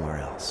going somewhere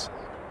else.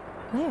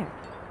 Where?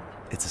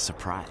 It's a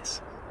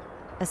surprise.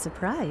 A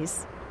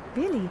surprise?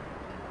 Really?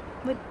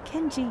 But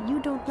Kenji, you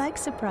don't like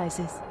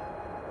surprises.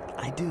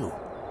 I do.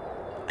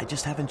 I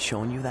just haven't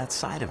shown you that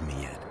side of me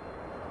yet.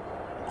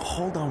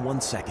 Hold on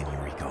 1 second,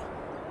 Yuriko.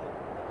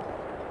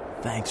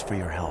 Thanks for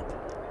your help.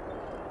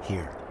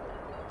 Here.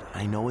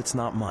 I know it's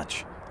not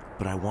much,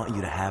 but I want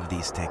you to have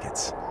these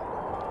tickets.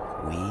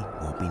 We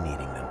won't be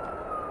needing them.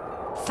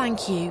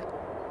 Thank you,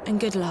 and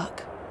good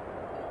luck.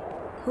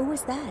 Who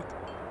was that?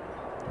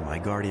 My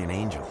guardian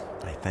angel,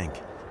 I think.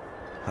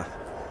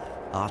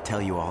 I'll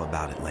tell you all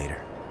about it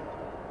later.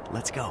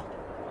 Let's go.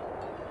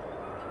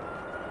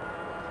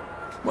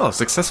 Well, I've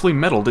successfully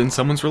meddled in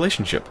someone's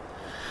relationship.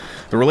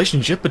 The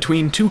relationship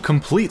between two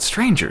complete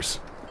strangers.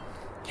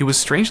 He was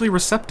strangely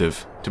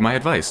receptive to my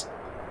advice.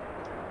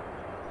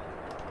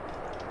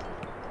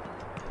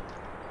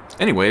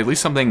 Anyway, at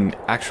least something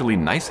actually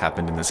nice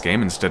happened in this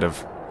game instead of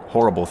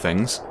horrible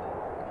things.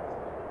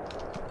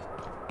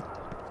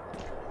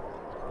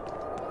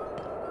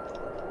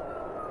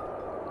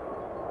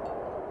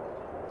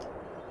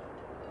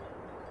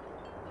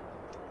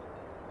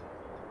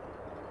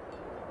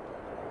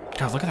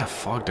 God, look at that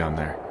fog down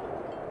there.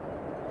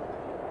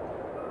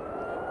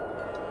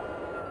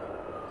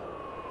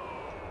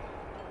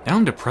 Now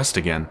I'm depressed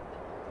again.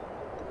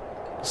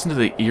 Listen to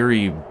the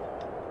eerie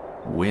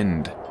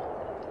wind.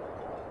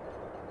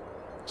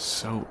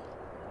 So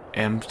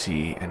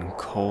empty and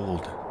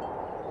cold.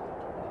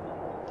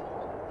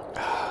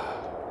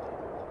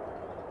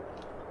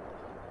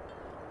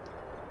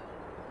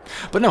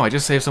 But no, I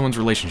just saved someone's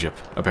relationship,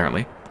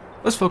 apparently.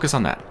 Let's focus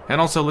on that. And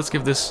also, let's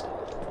give this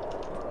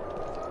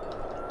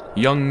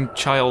young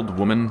child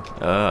woman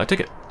a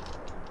ticket.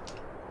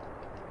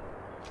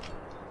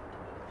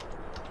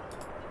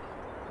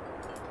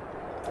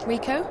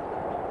 Rico?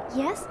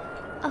 Yes?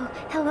 Oh,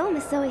 hello,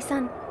 Miss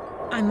Zoe-san.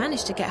 I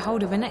managed to get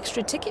hold of an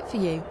extra ticket for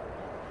you.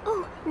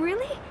 Oh,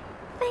 really?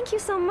 Thank you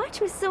so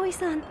much, Miss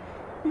Zoe-san.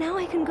 Now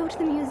I can go to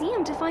the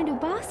museum to find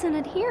Ubasan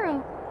and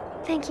Hiro.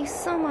 Thank you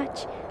so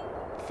much.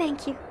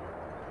 Thank you.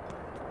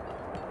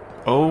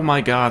 Oh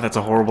my god, that's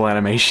a horrible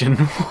animation.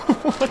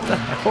 What the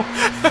hell?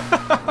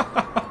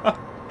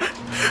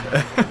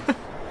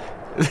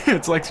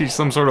 It's like she's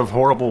some sort of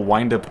horrible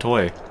wind-up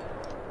toy.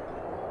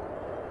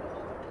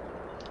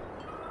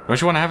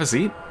 Don't you want to have a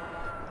seat?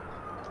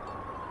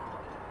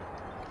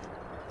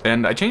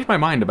 And I changed my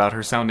mind about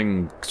her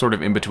sounding sort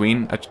of in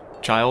between a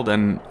child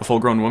and a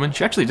full-grown woman.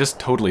 She actually just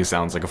totally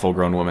sounds like a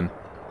full-grown woman.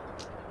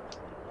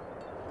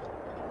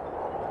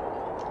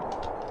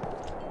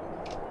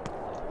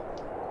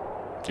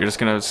 You're just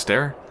gonna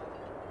stare?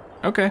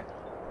 Okay.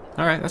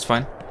 Alright, that's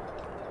fine.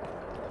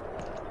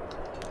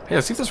 Hey,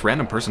 let's see if this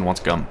random person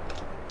wants gum.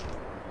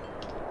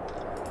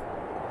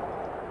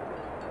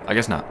 I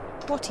guess not.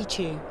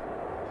 WATIchew.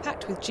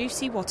 Packed with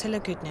juicy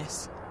Watilla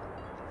goodness.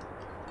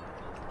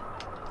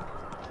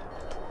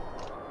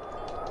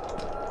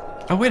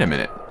 Oh, wait a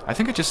minute. I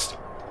think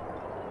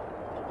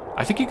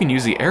you can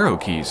use the arrow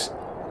keys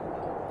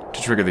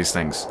to trigger these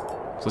things.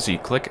 So let's see,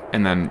 click,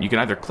 and then you can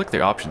either click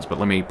the options, but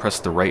let me press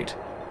the right.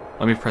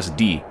 Let me press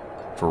D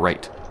for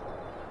right.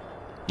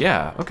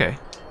 Yeah, okay.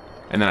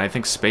 And then I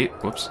think space,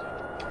 whoops.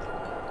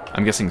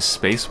 I'm guessing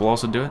space will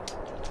also do it.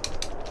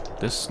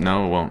 This,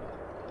 no, it won't.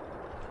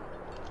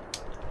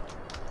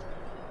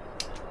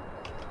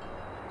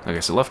 Okay,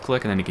 so left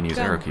click, and then you can use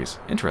Gum. arrow keys.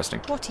 Interesting.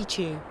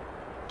 WATIchew.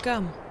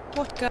 Gum.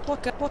 What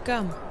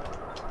gum?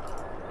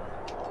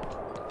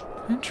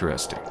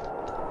 Interesting.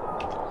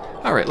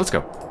 Alright, let's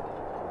go.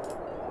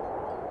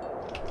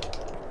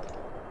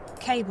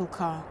 Cable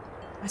car.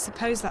 I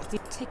suppose that's the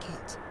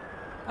ticket.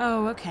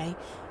 Oh, okay.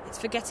 It's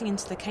for getting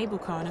into the cable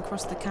car and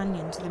across the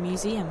canyon to the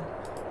museum.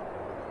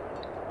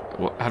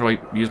 Well, how do I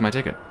use my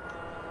ticket?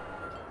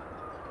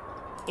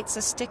 It's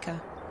a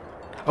sticker.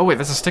 Oh wait,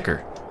 that's a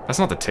sticker. That's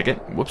not the ticket.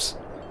 Whoops.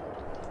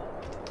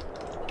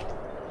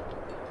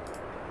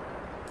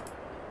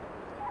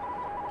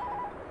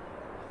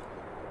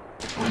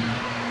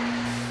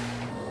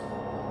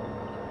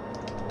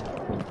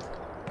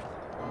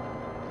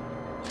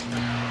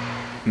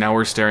 Now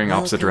we're staring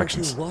opposite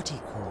directions. Welcome to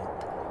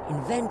WATIcorp,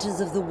 inventors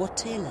of the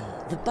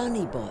Watilla, the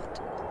Bunny Bot,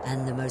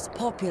 and the most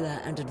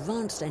popular and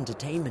advanced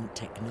entertainment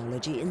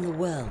technology in the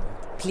world.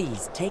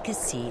 Please take a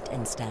seat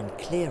and stand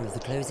clear of the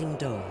closing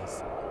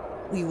doors.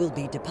 We will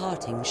be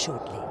departing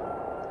shortly.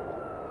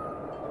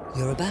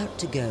 You're about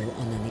to go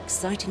on an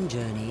exciting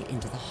journey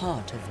into the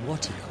heart of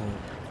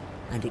WATIcorp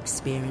and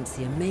experience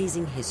the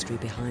amazing history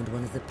behind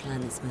one of the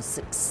planet's most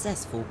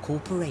successful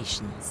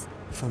corporations.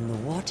 From the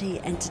Wati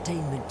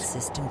entertainment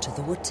system to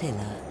the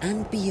Watilla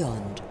and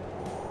beyond,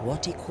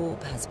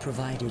 WATIcorp has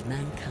provided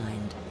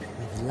mankind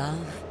with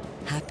love,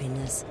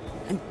 happiness,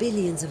 and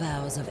billions of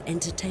hours of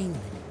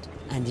entertainment.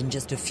 And in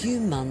just a few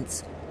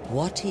months,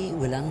 Wati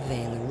will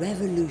unveil a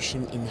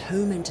revolution in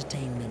home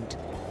entertainment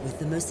with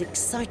the most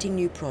exciting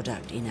new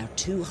product in our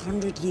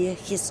 200-year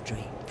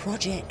history,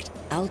 Project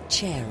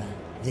Alchera.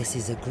 This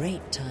is a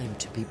great time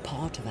to be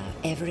part of our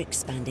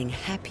ever-expanding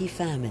happy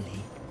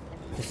family.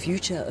 The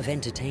future of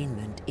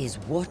entertainment is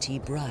Wati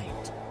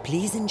bright.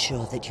 Please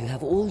ensure that you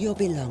have all your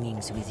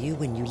belongings with you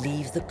when you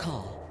leave the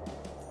car.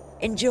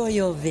 Enjoy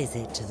your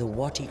visit to the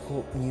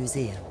WATIcorp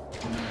Museum.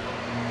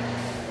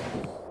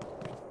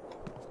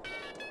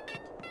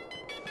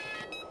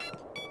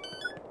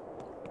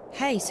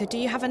 Hey, so do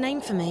you have a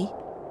name for me?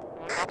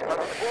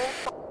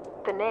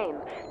 The name.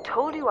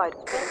 Told you I'd...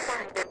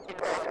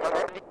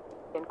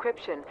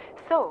 Encryption.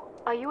 So,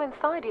 are you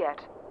inside yet?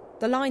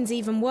 The line's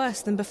even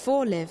worse than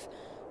before, Liv.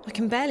 I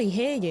can barely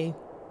hear you.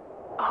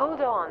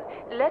 Hold on.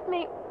 Let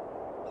me...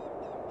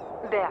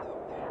 There.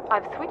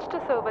 I've switched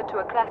us over to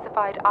a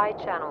classified eye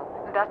channel.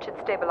 That should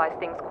stabilize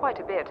things quite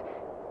a bit.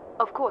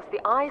 Of course,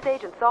 the Eyes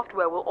Agent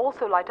software will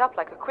also light up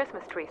like a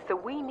Christmas tree, so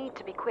we need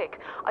to be quick.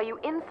 Are you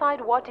inside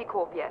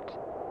WATIcorp yet?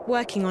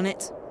 Working on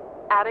it.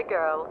 Atta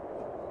girl.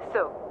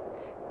 So,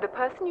 the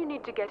person you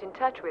need to get in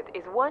touch with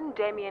is one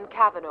Damien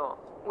Cavanaugh,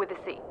 with a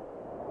C.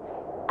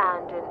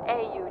 And an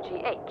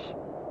A-U-G-H.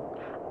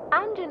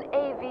 And an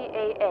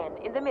A-V-A-N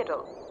in the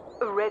middle.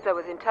 Reza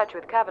was in touch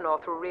with Cavanaugh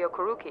through Rio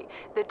Kuruki,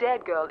 the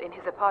dead girl in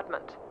his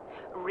apartment.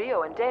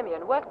 Rio and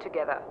Damien worked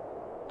together.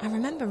 I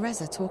remember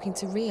Reza talking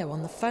to Rio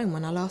on the phone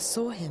when I last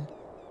saw him.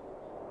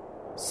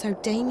 So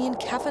Damien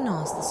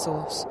Kavanagh's the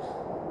source.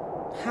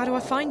 How do I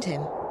find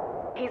him?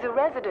 He's a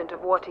resident of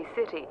Wati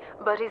City,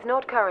 but he's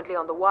not currently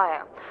on the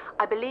wire.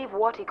 I believe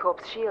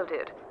WATIcorp's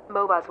shielded.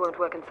 Mobiles won't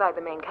work inside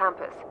the main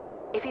campus.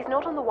 If he's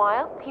not on the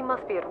wire, he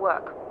must be at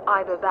work.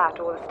 Either that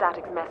or the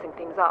static's messing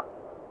things up.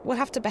 We'll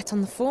have to bet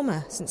on the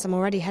former, since I'm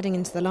already heading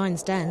into the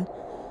lion's den.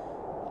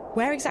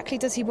 Where exactly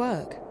does he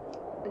work?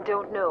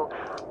 Don't know.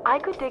 I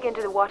could dig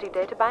into the Wati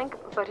databank,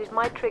 but it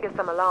might trigger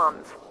some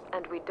alarms.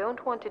 And we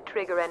don't want to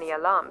trigger any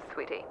alarms,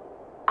 sweetie.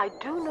 I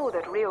do know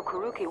that Ryo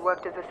Kuruki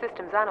worked as a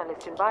systems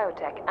analyst in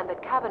biotech and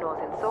that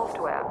Kavanaugh's in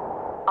software.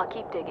 I'll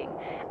keep digging,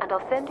 and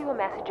I'll send you a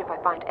message if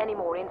I find any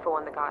more info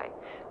on the guy.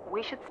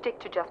 We should stick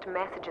to just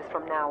messages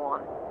from now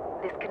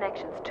on. This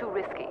connection's too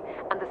risky,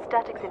 and the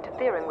static's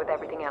interfering with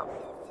everything else.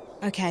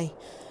 Okay.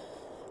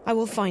 I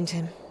will find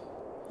him.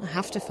 I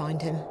have to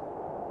find him.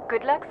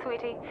 Good luck,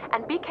 sweetie,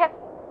 and be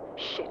careful.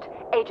 Shit,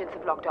 agents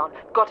have logged on.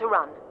 Got to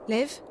run.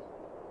 Liv?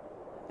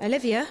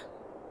 Olivia?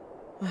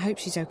 I hope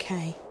she's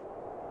okay.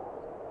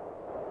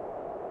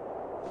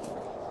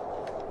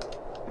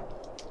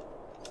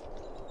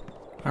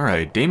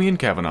 Alright, Damien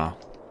Kavanagh.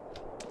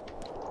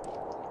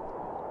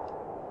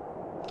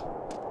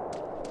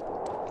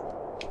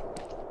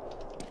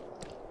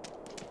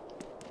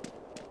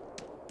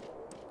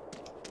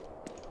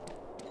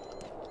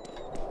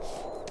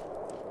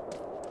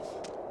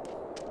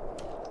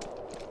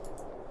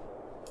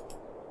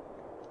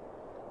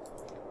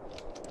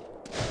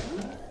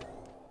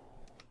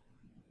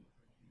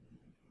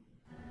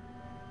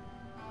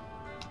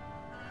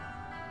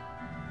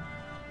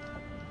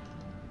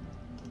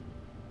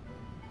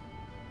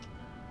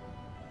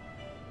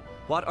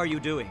 What are you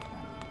doing?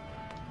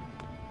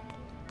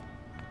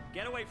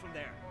 Get away from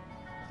there.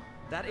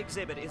 That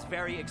exhibit is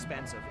very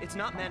expensive. It's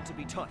not meant to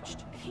be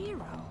touched.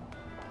 Hero,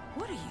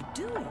 what are you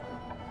doing?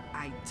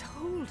 I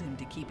told him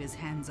to keep his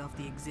hands off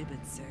the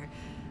exhibit, sir.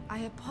 I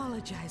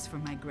apologize for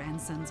my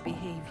grandson's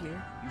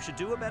behavior. You should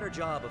do a better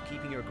job of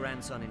keeping your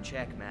grandson in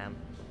check, ma'am.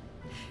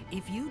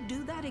 If you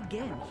do that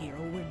again,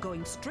 Hero, we're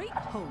going straight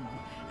home,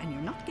 and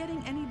you're not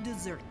getting any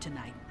dessert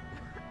tonight.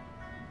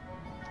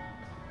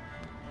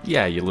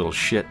 Yeah, you little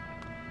shit.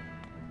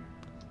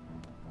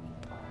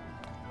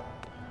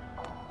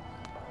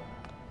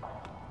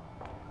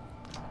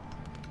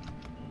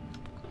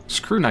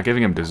 Screw not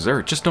giving him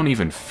dessert, just don't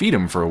even feed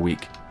him for a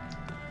week.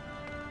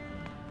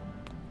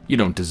 You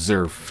don't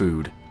deserve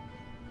food.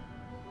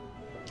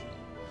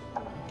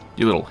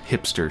 You little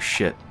hipster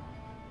shit.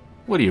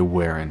 What are you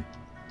wearing?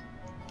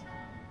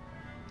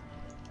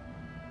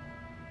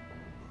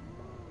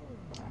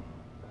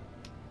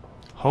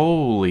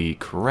 Holy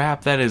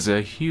crap, that is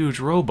a huge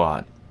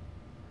robot.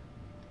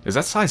 Is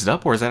that sized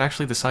up, or is that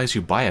actually the size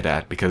you buy it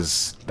at?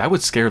 Because that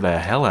would scare the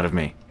hell out of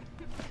me.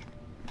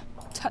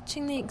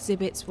 Touching the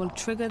exhibits will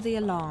trigger the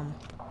alarm.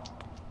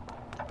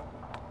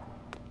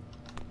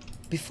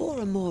 Before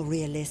a more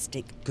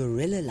realistic,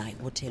 gorilla-like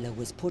Watilla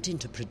was put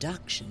into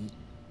production,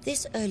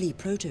 this early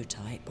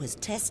prototype was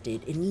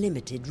tested in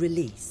limited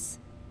release.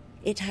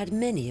 It had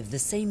many of the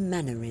same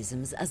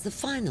mannerisms as the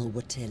final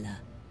Watilla,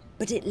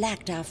 but it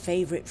lacked our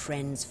favorite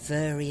friend's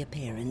furry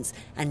appearance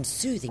and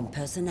soothing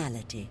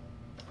personality.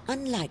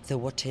 Unlike the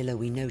Watilla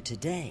we know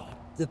today,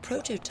 the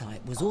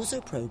prototype was also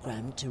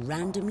programmed to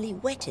randomly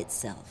wet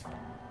itself,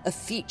 a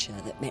feature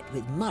that met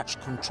with much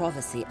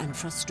controversy and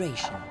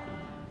frustration.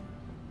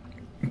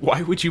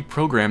 Why would you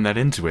program that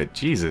into it?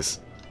 Jesus.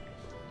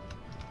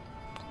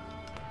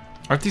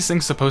 Aren't these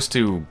things supposed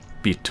to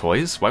be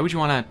toys? Why would you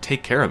want to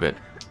take care of it?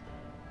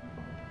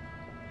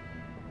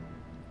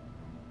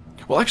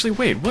 Well, actually,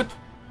 wait, what?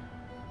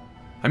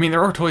 I mean,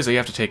 there are toys that you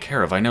have to take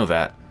care of, I know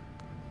that.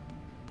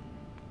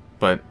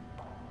 But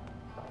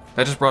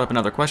that just brought up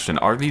another question.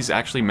 Are these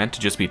actually meant to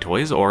just be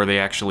toys, or are they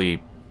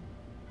actually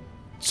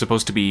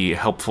supposed to be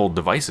helpful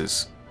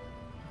devices?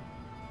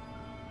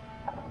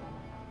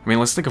 I mean,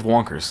 let's think of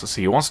Wonkers. Let's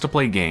see, he wants to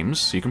play games,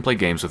 so you can play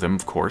games with him,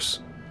 of course.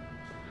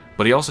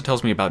 But he also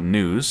tells me about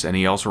news, and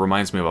he also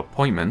reminds me of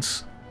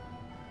appointments.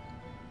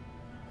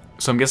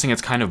 So I'm guessing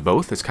it's kind of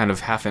both. It's kind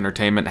of half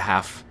entertainment,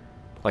 half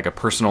like a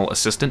personal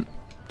assistant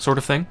sort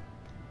of thing.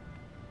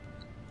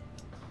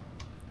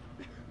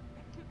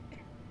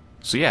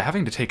 So yeah,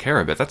 having to take care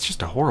of it, that's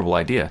just a horrible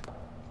idea.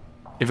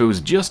 If it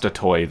was just a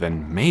toy,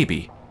 then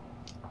maybe.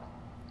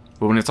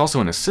 But when it's also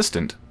an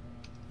assistant,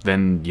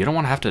 then you don't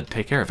want to have to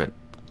take care of it.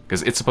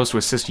 Because it's supposed to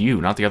assist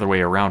you, not the other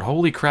way around.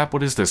 Holy crap,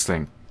 what is this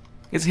thing?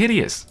 It's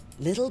hideous.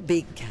 Little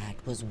Big Cat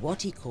was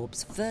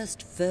WATIcorp's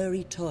first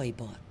furry toy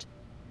bot,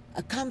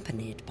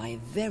 accompanied by a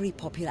very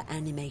popular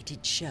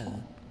animated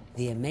show,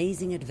 The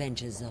Amazing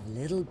Adventures of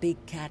Little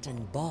Big Cat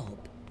and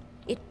Bob.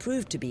 It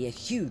proved to be a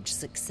huge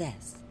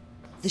success.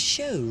 The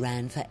show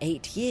ran for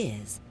 8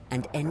 years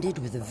and ended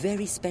with a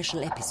very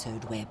special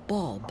episode where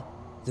Bob,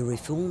 the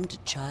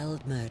reformed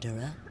child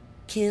murderer,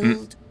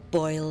 killed,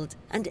 boiled,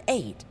 and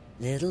ate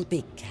Little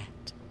Big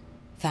Cat.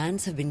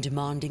 Fans have been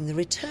demanding the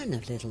return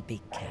of Little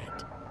Big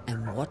Cat,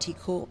 and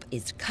WATIcorp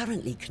is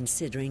currently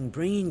considering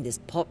bringing this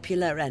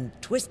popular and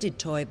twisted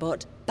toy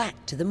bot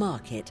back to the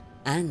market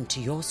and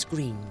to your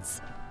screens.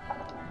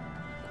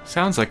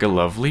 Sounds like a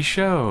lovely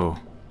show.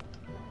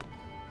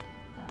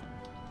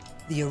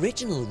 The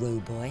original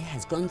Roboy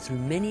has gone through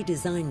many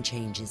design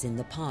changes in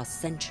the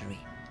past century.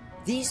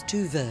 These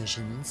two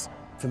versions,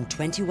 from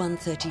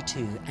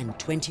 2132 and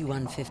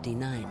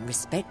 2159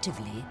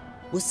 respectively,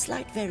 were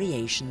slight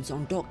variations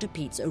on Dr.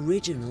 Pete's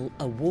original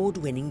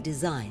award-winning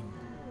design.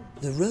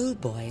 The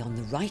Roboy on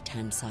the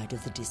right-hand side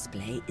of the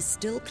display is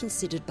still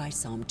considered by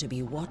some to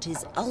be what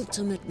is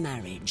ultimate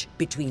marriage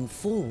between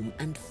form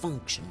and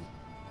function.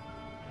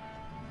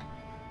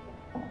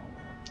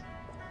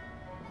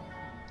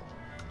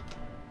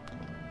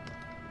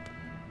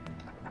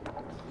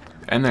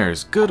 And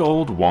there's good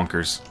old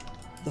Wonkers.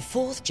 The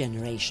fourth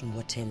generation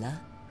Watilla,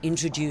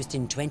 introduced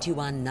in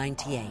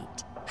 2198,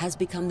 has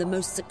become the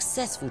most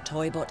successful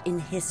toybot in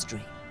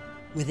history.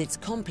 With its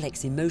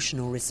complex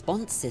emotional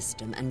response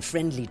system and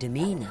friendly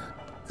demeanor,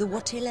 the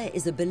Watilla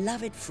is a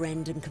beloved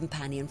friend and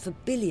companion for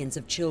billions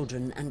of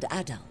children and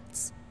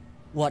adults.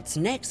 What's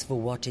next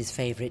for Watty's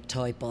favorite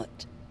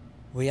toybot?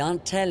 We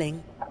aren't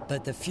telling,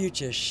 but the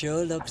future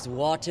sure looks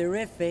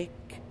Watterific.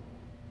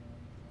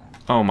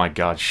 Oh my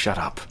god, shut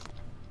up.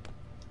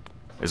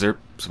 Is there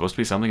supposed to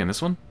be something in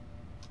this one?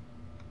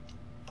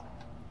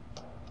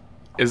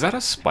 Is that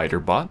a spider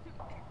bot?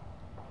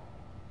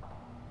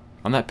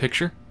 On that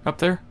picture up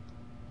there?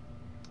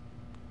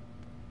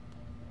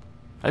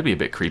 That'd be a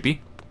bit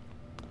creepy.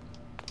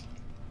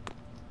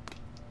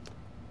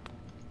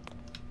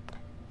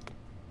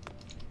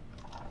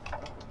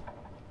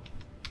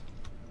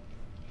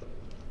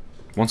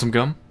 Want some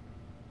gum?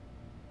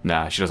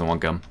 Nah, she doesn't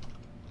want gum.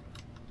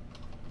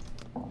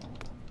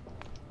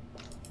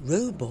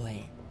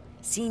 Roboy,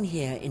 seen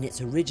here in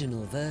its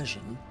original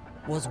version,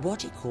 was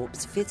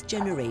WATIcorp's 5th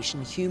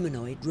generation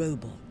humanoid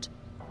robot.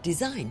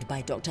 Designed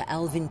by Dr.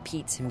 Alvin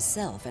Peets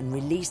himself and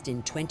released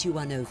in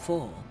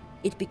 2104,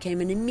 it became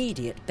an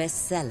immediate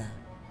bestseller.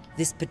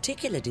 This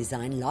particular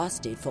design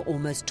lasted for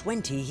almost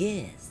 20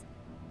 years.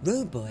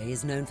 Roboy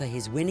is known for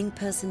his winning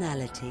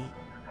personality,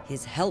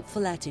 his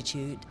helpful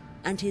attitude,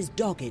 and his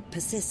dogged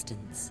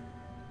persistence.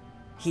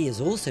 He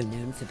is also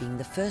known for being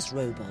the first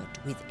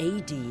robot with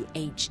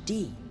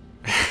ADHD.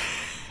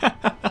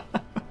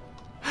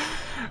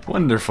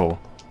 Wonderful.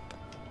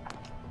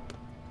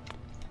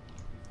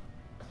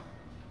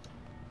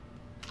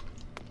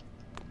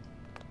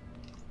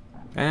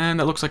 And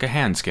that looks like a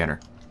hand scanner.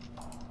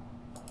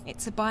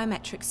 It's a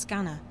biometric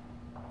scanner,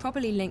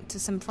 probably linked to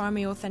some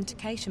primary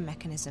authentication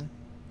mechanism,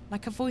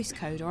 like a voice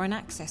code or an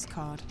access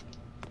card.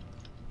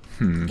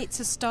 It's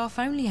a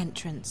staff-only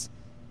entrance.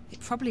 It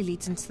probably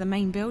leads into the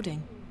main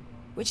building,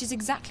 which is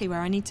exactly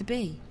where I need to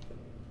be.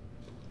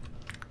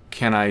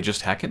 Can I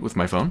just hack it with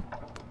my phone?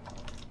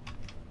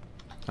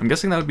 I'm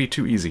guessing that would be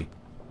too easy.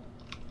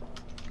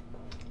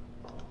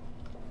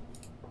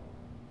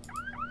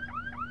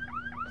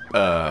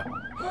 Hey!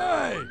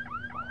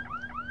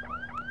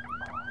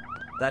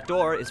 That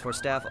door is for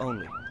staff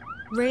only.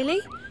 Really?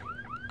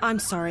 I'm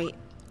sorry.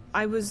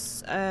 I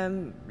was,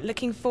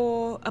 looking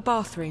for a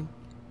bathroom.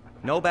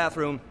 No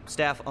bathroom,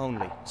 staff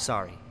only.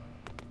 Sorry.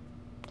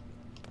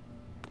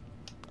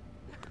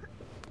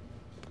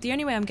 The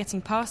only way I'm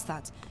getting past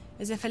that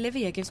is if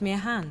Olivia gives me a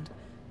hand.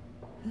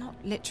 Not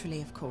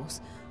literally, of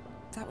course.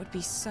 That would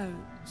be so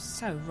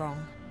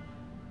wrong.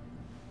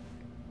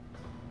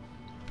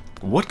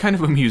 What kind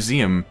of a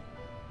museum?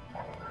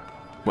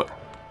 What?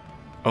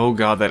 Oh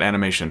god, that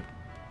animation.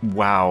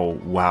 Wow,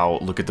 wow,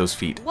 look at those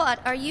feet. What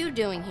are you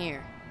doing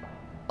here?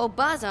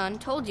 Obazan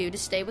told you to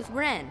stay with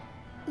Ren.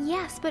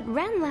 Yes, but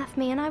Ren left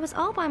me and I was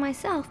all by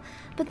myself.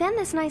 But then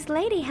this nice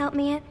lady helped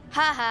me at...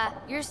 Haha,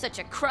 you're such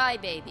a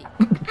crybaby.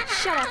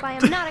 Shut up, I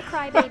am not a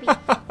crybaby.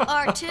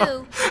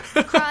 R2,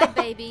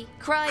 crybaby,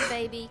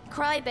 crybaby,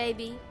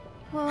 crybaby.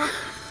 Well,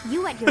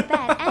 you wet your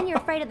bed and you're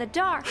afraid of the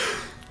dark.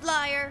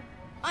 Liar,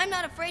 I'm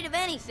not afraid of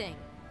anything.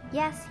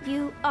 Yes,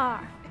 you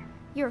are.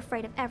 You're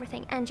afraid of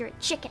everything and you're a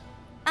chicken.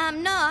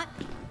 I'm not.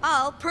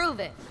 I'll prove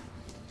it.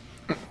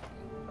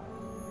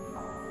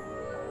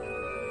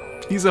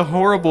 He's a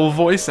horrible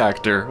voice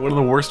actor. One of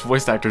the worst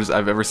voice actors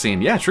I've ever seen.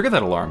 Yeah, trigger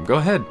that alarm. Go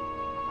ahead.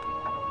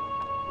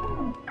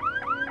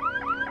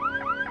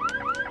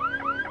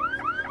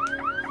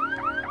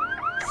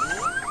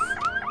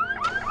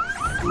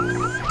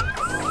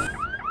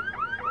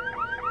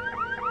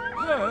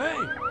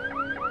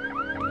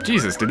 Hey!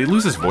 Jesus, did he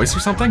lose his voice or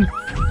something?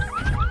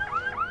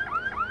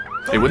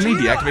 Hey, wouldn't he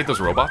deactivate those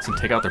robots and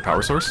take out their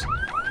power source?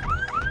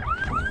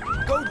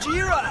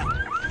 Gojira!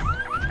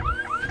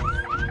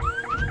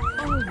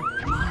 Oh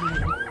my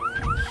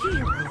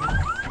hero,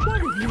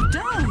 what have you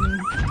done?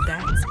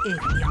 That's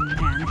it, young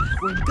man.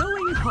 We're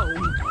going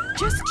home.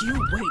 Just you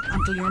wait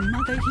until your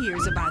mother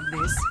hears about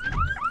this.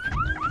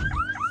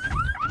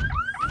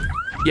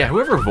 Yeah,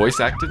 whoever voice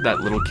acted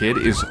that little kid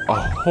is a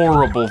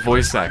horrible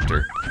voice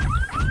actor.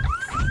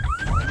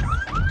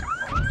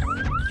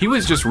 He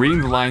was just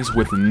reading the lines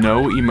with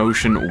no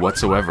emotion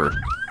whatsoever.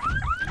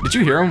 Did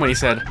you hear him when he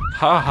said,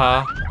 ha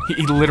ha? He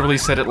literally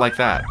said it like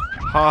that.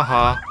 Ha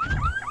ha.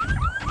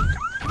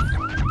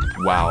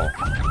 Wow.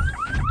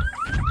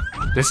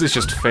 This is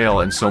just fail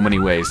in so many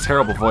ways.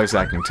 Terrible voice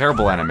acting,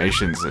 terrible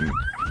animations, and...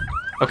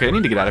 Okay, I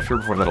need to get out of here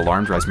before that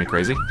alarm drives me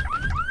crazy.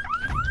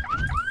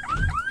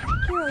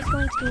 Hero's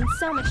going to be in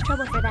so much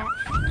trouble for that.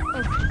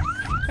 Oh,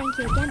 thank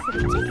you again for the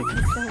ticket,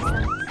 Miss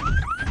So-and-so.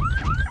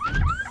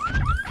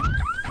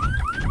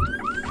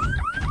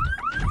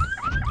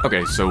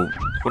 Okay, so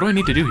what do I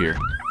need to do here?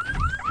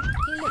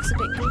 He looks a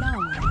bit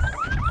glum.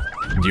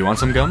 Do you want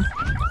some gum?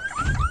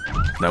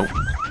 No.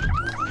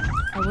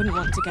 I wouldn't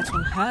want to get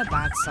on her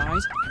bad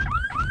side.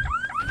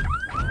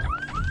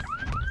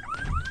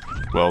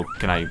 Well,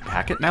 can I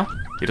hack it now?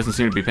 He doesn't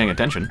seem to be paying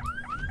attention.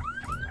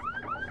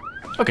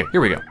 Okay, here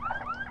we go.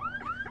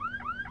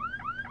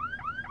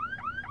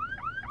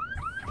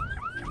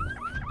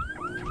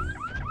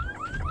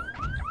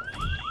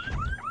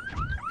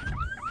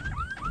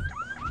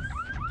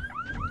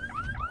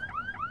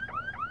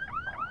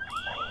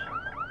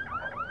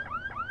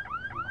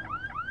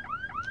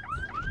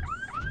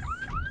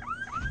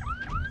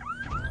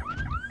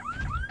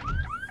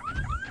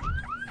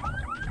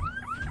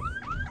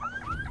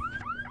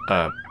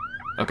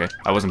 Okay.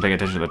 I wasn't paying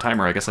attention to the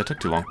timer. I guess I took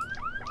too long.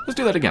 Let's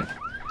do that again.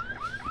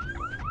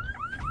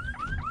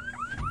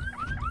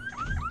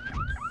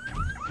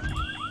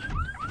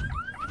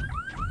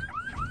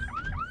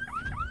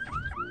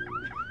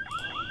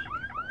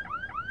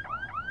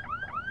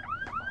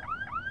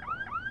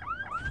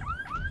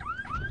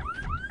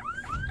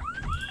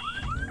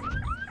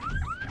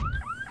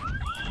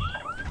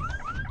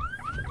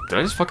 Did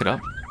I just fuck it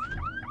up?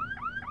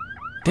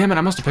 Damn it,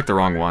 I must have picked the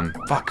wrong one.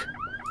 Fuck.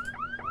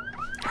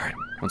 Alright,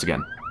 once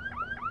again.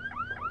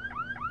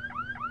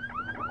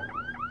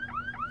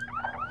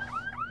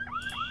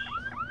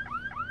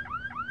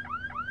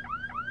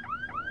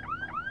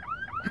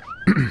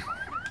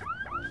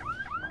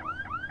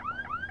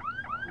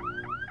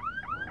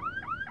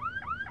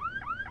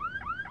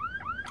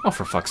 Oh,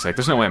 for fuck's sake,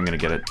 there's no way I'm gonna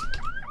get it.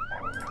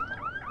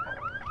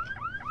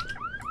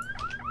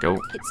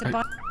 Go. It's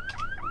I've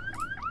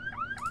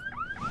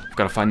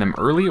gotta find them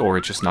early, or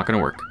it's just not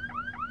gonna work.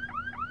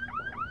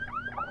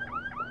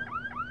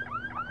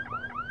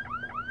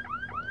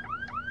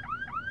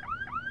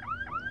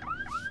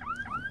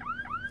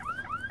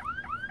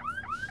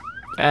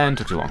 And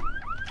took too long.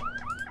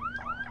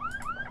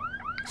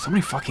 So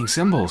many fucking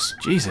symbols.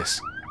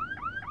 Jesus.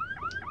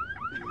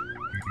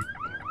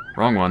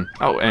 Wrong one.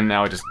 Oh, and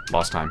now I just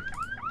lost time.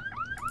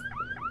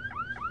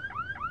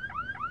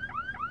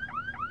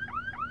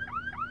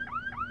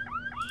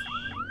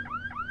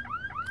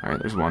 Alright,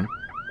 there's one.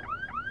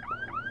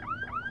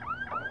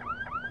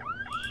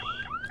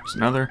 There's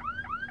another.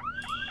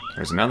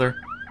 There's another.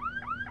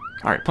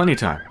 Alright, plenty of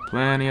time.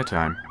 Plenty of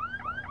time.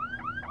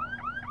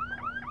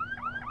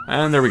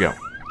 And there we go.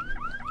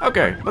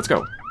 Okay, let's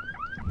go.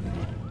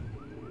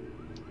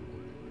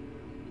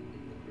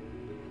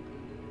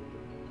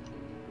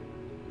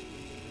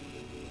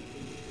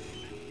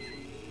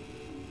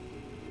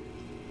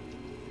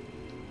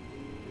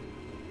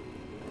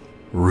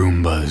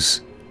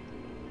 Roombas.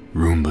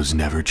 Roombas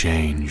never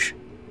change.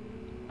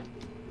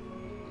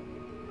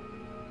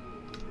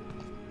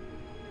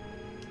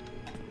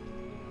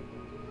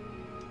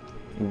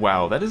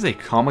 Wow, that is a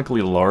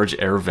comically large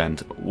air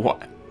vent.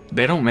 What?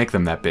 They don't make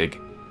them that big.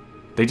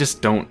 They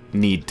just don't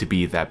need to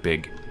be that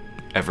big.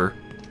 Ever.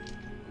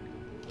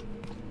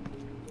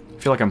 I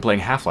feel like I'm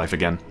playing Half-Life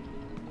again.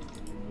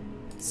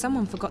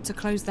 Someone forgot to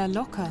close their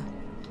locker.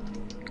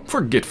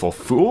 Forgetful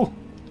fool!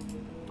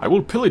 I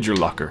will pillage your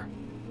locker.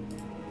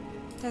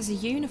 There's a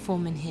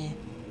uniform in here.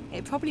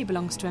 It probably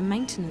belongs to a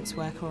maintenance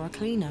worker or a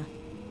cleaner.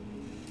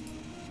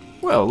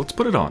 Well, let's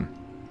put it on.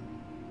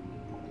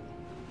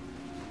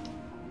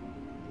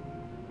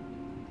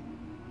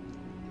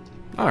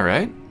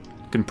 Alright.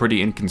 Looking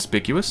pretty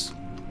inconspicuous.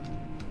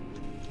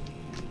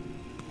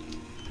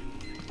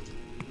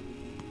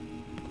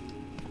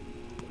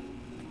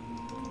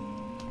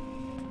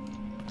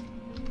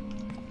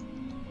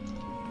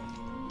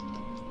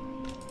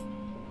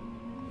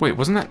 Wait,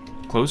 wasn't that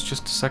closed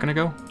just a second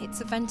ago?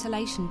 It's a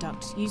ventilation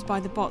duct used by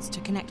the bots to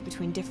connect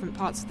between different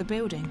parts of the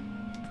building.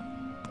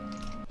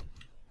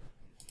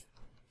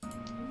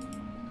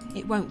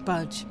 It won't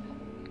budge.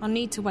 I'll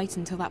need to wait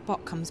until that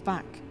bot comes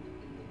back.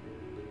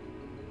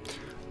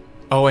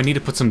 Oh, I need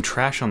to put some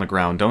trash on the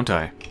ground, don't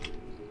I?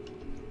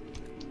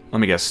 Let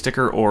me guess,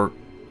 sticker or...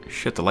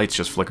 Shit, the lights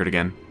just flickered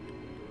again.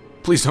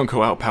 Please don't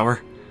go out, power.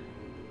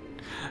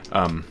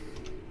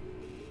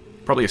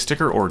 Probably a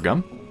sticker or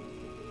gum?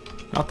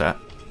 Not that.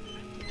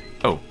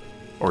 Oh,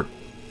 or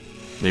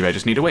maybe I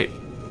just need to wait.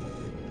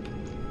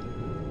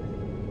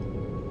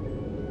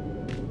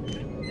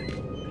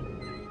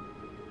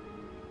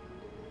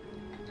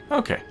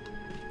 Okay.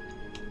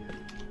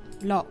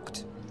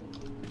 Locked.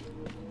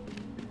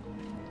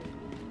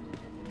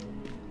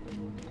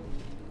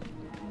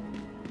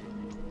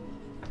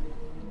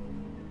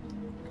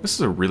 This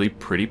is a really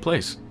pretty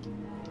place.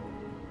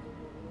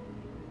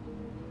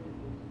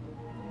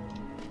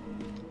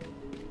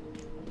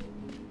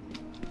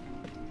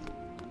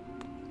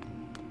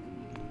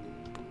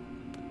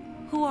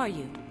 Who are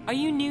you? Are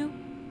you new?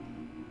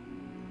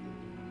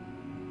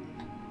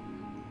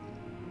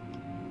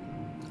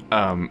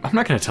 I'm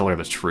not gonna tell her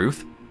the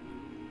truth.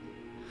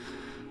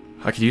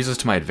 I could use this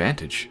to my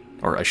advantage.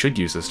 Or I should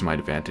use this to my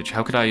advantage.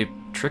 How could I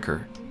trick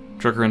her?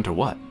 Trick her into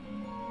what?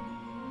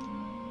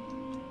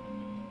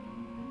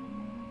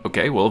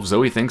 Okay, well, if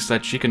Zoe thinks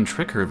that she can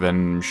trick her,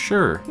 then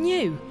sure.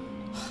 You?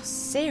 Oh,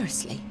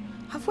 seriously?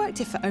 I've worked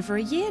here for over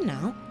a year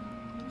now.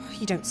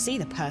 You don't see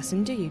the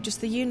person, do you?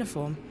 Just the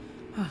uniform.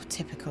 Oh,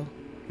 typical.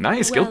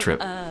 Nice guilt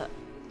trip.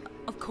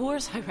 Of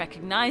course I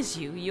recognize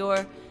you.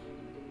 You're...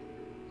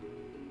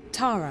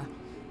 Tara.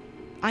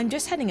 I'm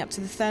just heading up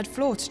to the 3rd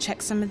floor to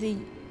check some of the,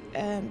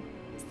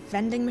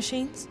 vending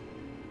machines.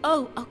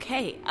 Oh,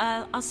 okay.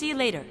 I'll see you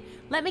later.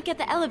 Let me get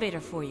the elevator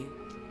for you.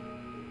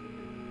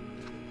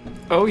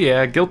 Oh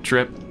yeah, guilt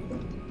trip.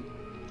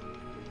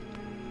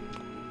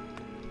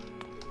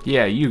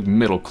 Yeah, you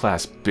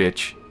middle-class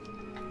bitch.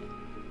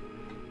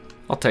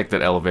 I'll take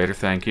that elevator,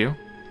 thank you.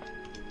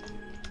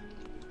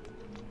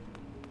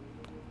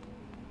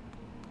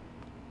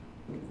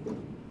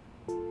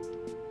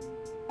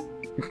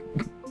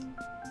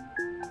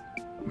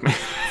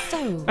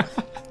 So...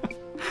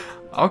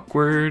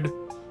 Awkward.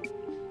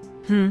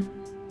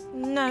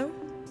 No,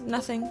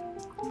 nothing.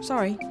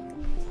 Sorry.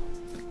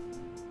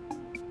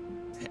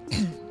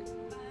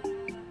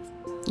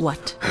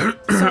 What?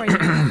 Sorry.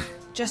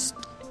 Just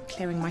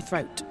clearing my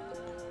throat.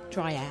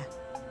 Dry air.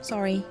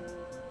 Sorry.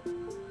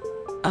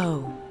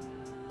 Oh.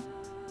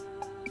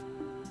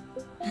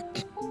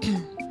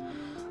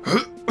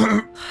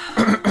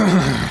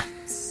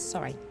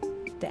 Sorry.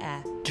 The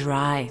air.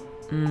 Dry.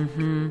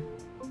 Mm-hmm.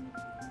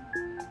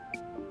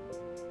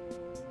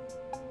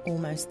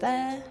 Almost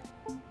there.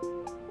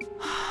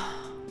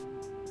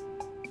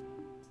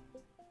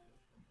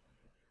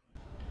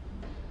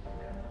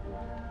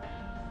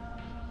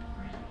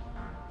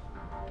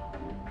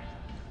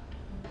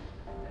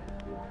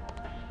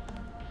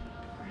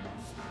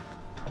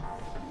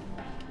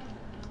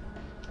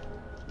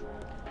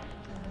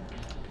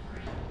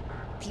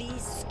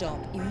 Please stop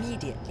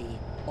immediately,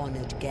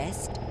 honored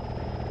guest.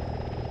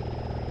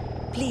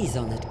 Please,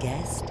 honored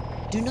guest,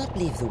 do not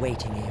leave the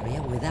waiting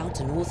area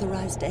without an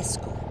authorized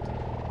escort.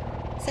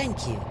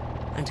 Thank you,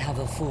 and have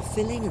a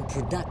fulfilling and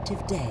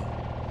productive day.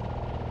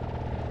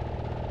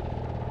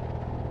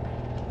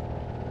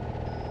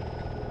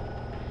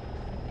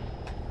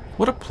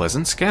 What a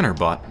pleasant scanner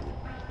bot.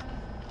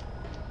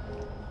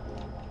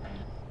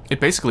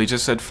 It basically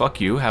just said, fuck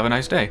you, have a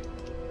nice day.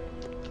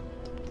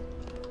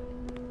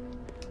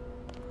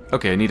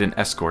 Okay, I need an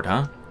escort,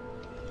 huh?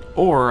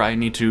 Or I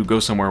need to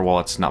go somewhere while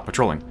it's not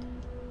patrolling.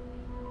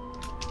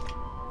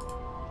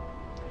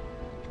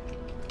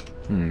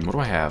 What do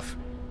I have?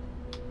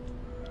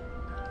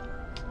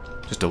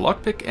 Just a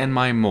lockpick and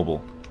my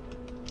mobile.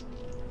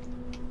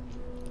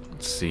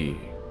 Let's see.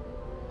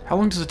 How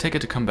long does it take it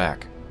to come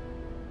back?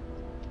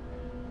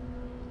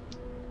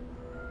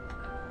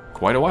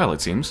 Quite a while,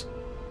 it seems.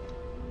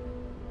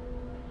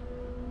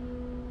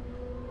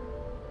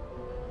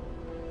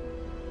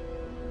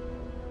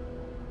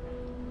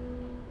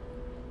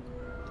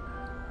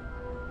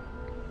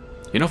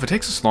 You know, if it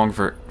takes this long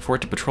for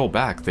it to patrol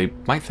back, they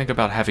might think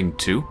about having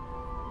 2.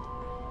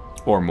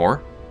 Or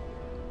more.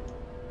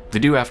 They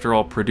do, after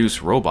all,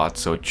 produce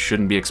robots, so it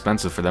shouldn't be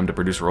expensive for them to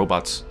produce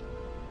robots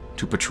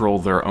to patrol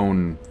their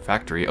own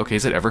factory. Okay,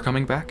 is it ever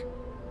coming back?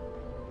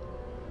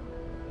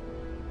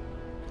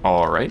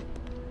 Alright.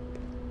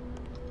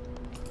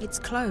 It's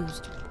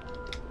closed.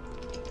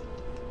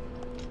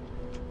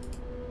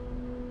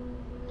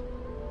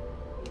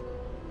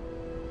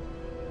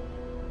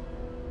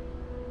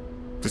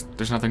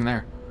 There's nothing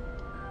there.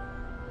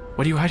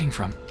 What are you hiding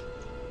from?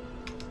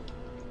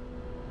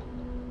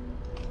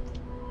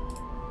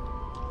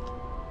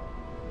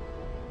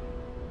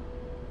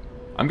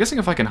 I'm guessing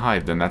if I can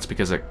hide, then that's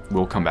because it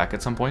will come back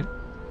at some point.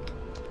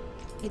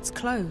 It's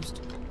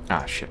closed.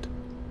 Ah, shit.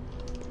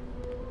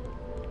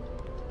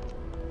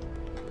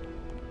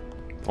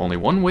 Only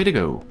one way to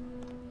go.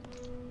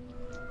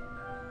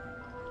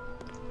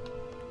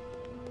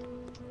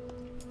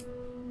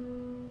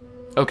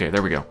 Okay,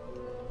 there we go.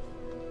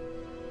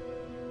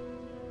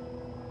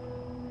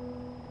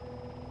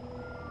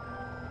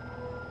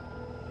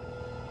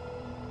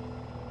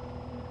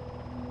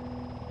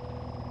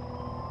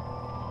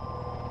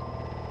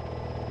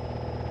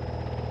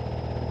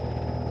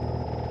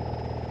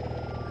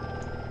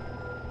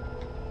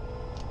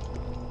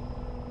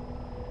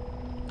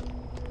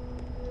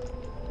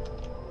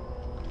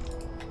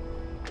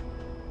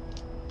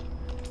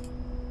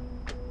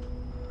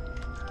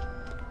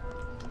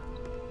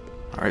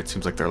 Alright,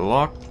 seems like they're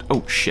locked.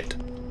 Oh, shit.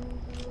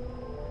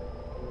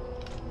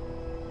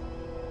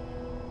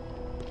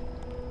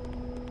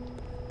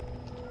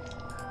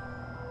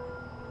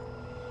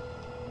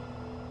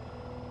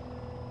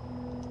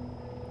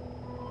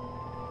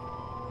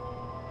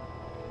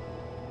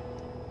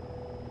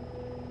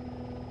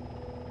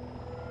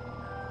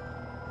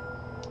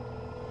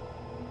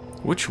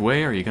 Which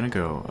way are you gonna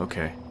go?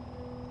 Okay.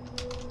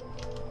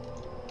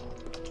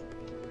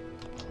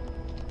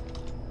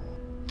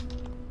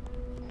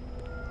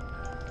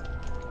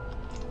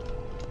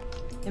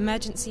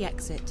 Emergency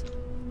exit.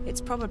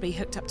 It's probably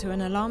hooked up to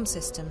an alarm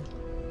system.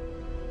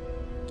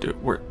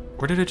 Where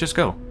did it just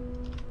go?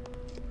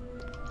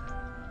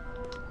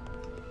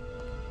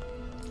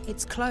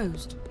 It's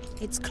closed.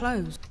 It's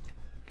closed.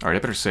 Alright, I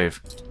better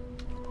save.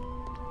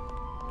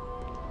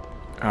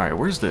 Alright,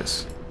 where's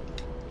this?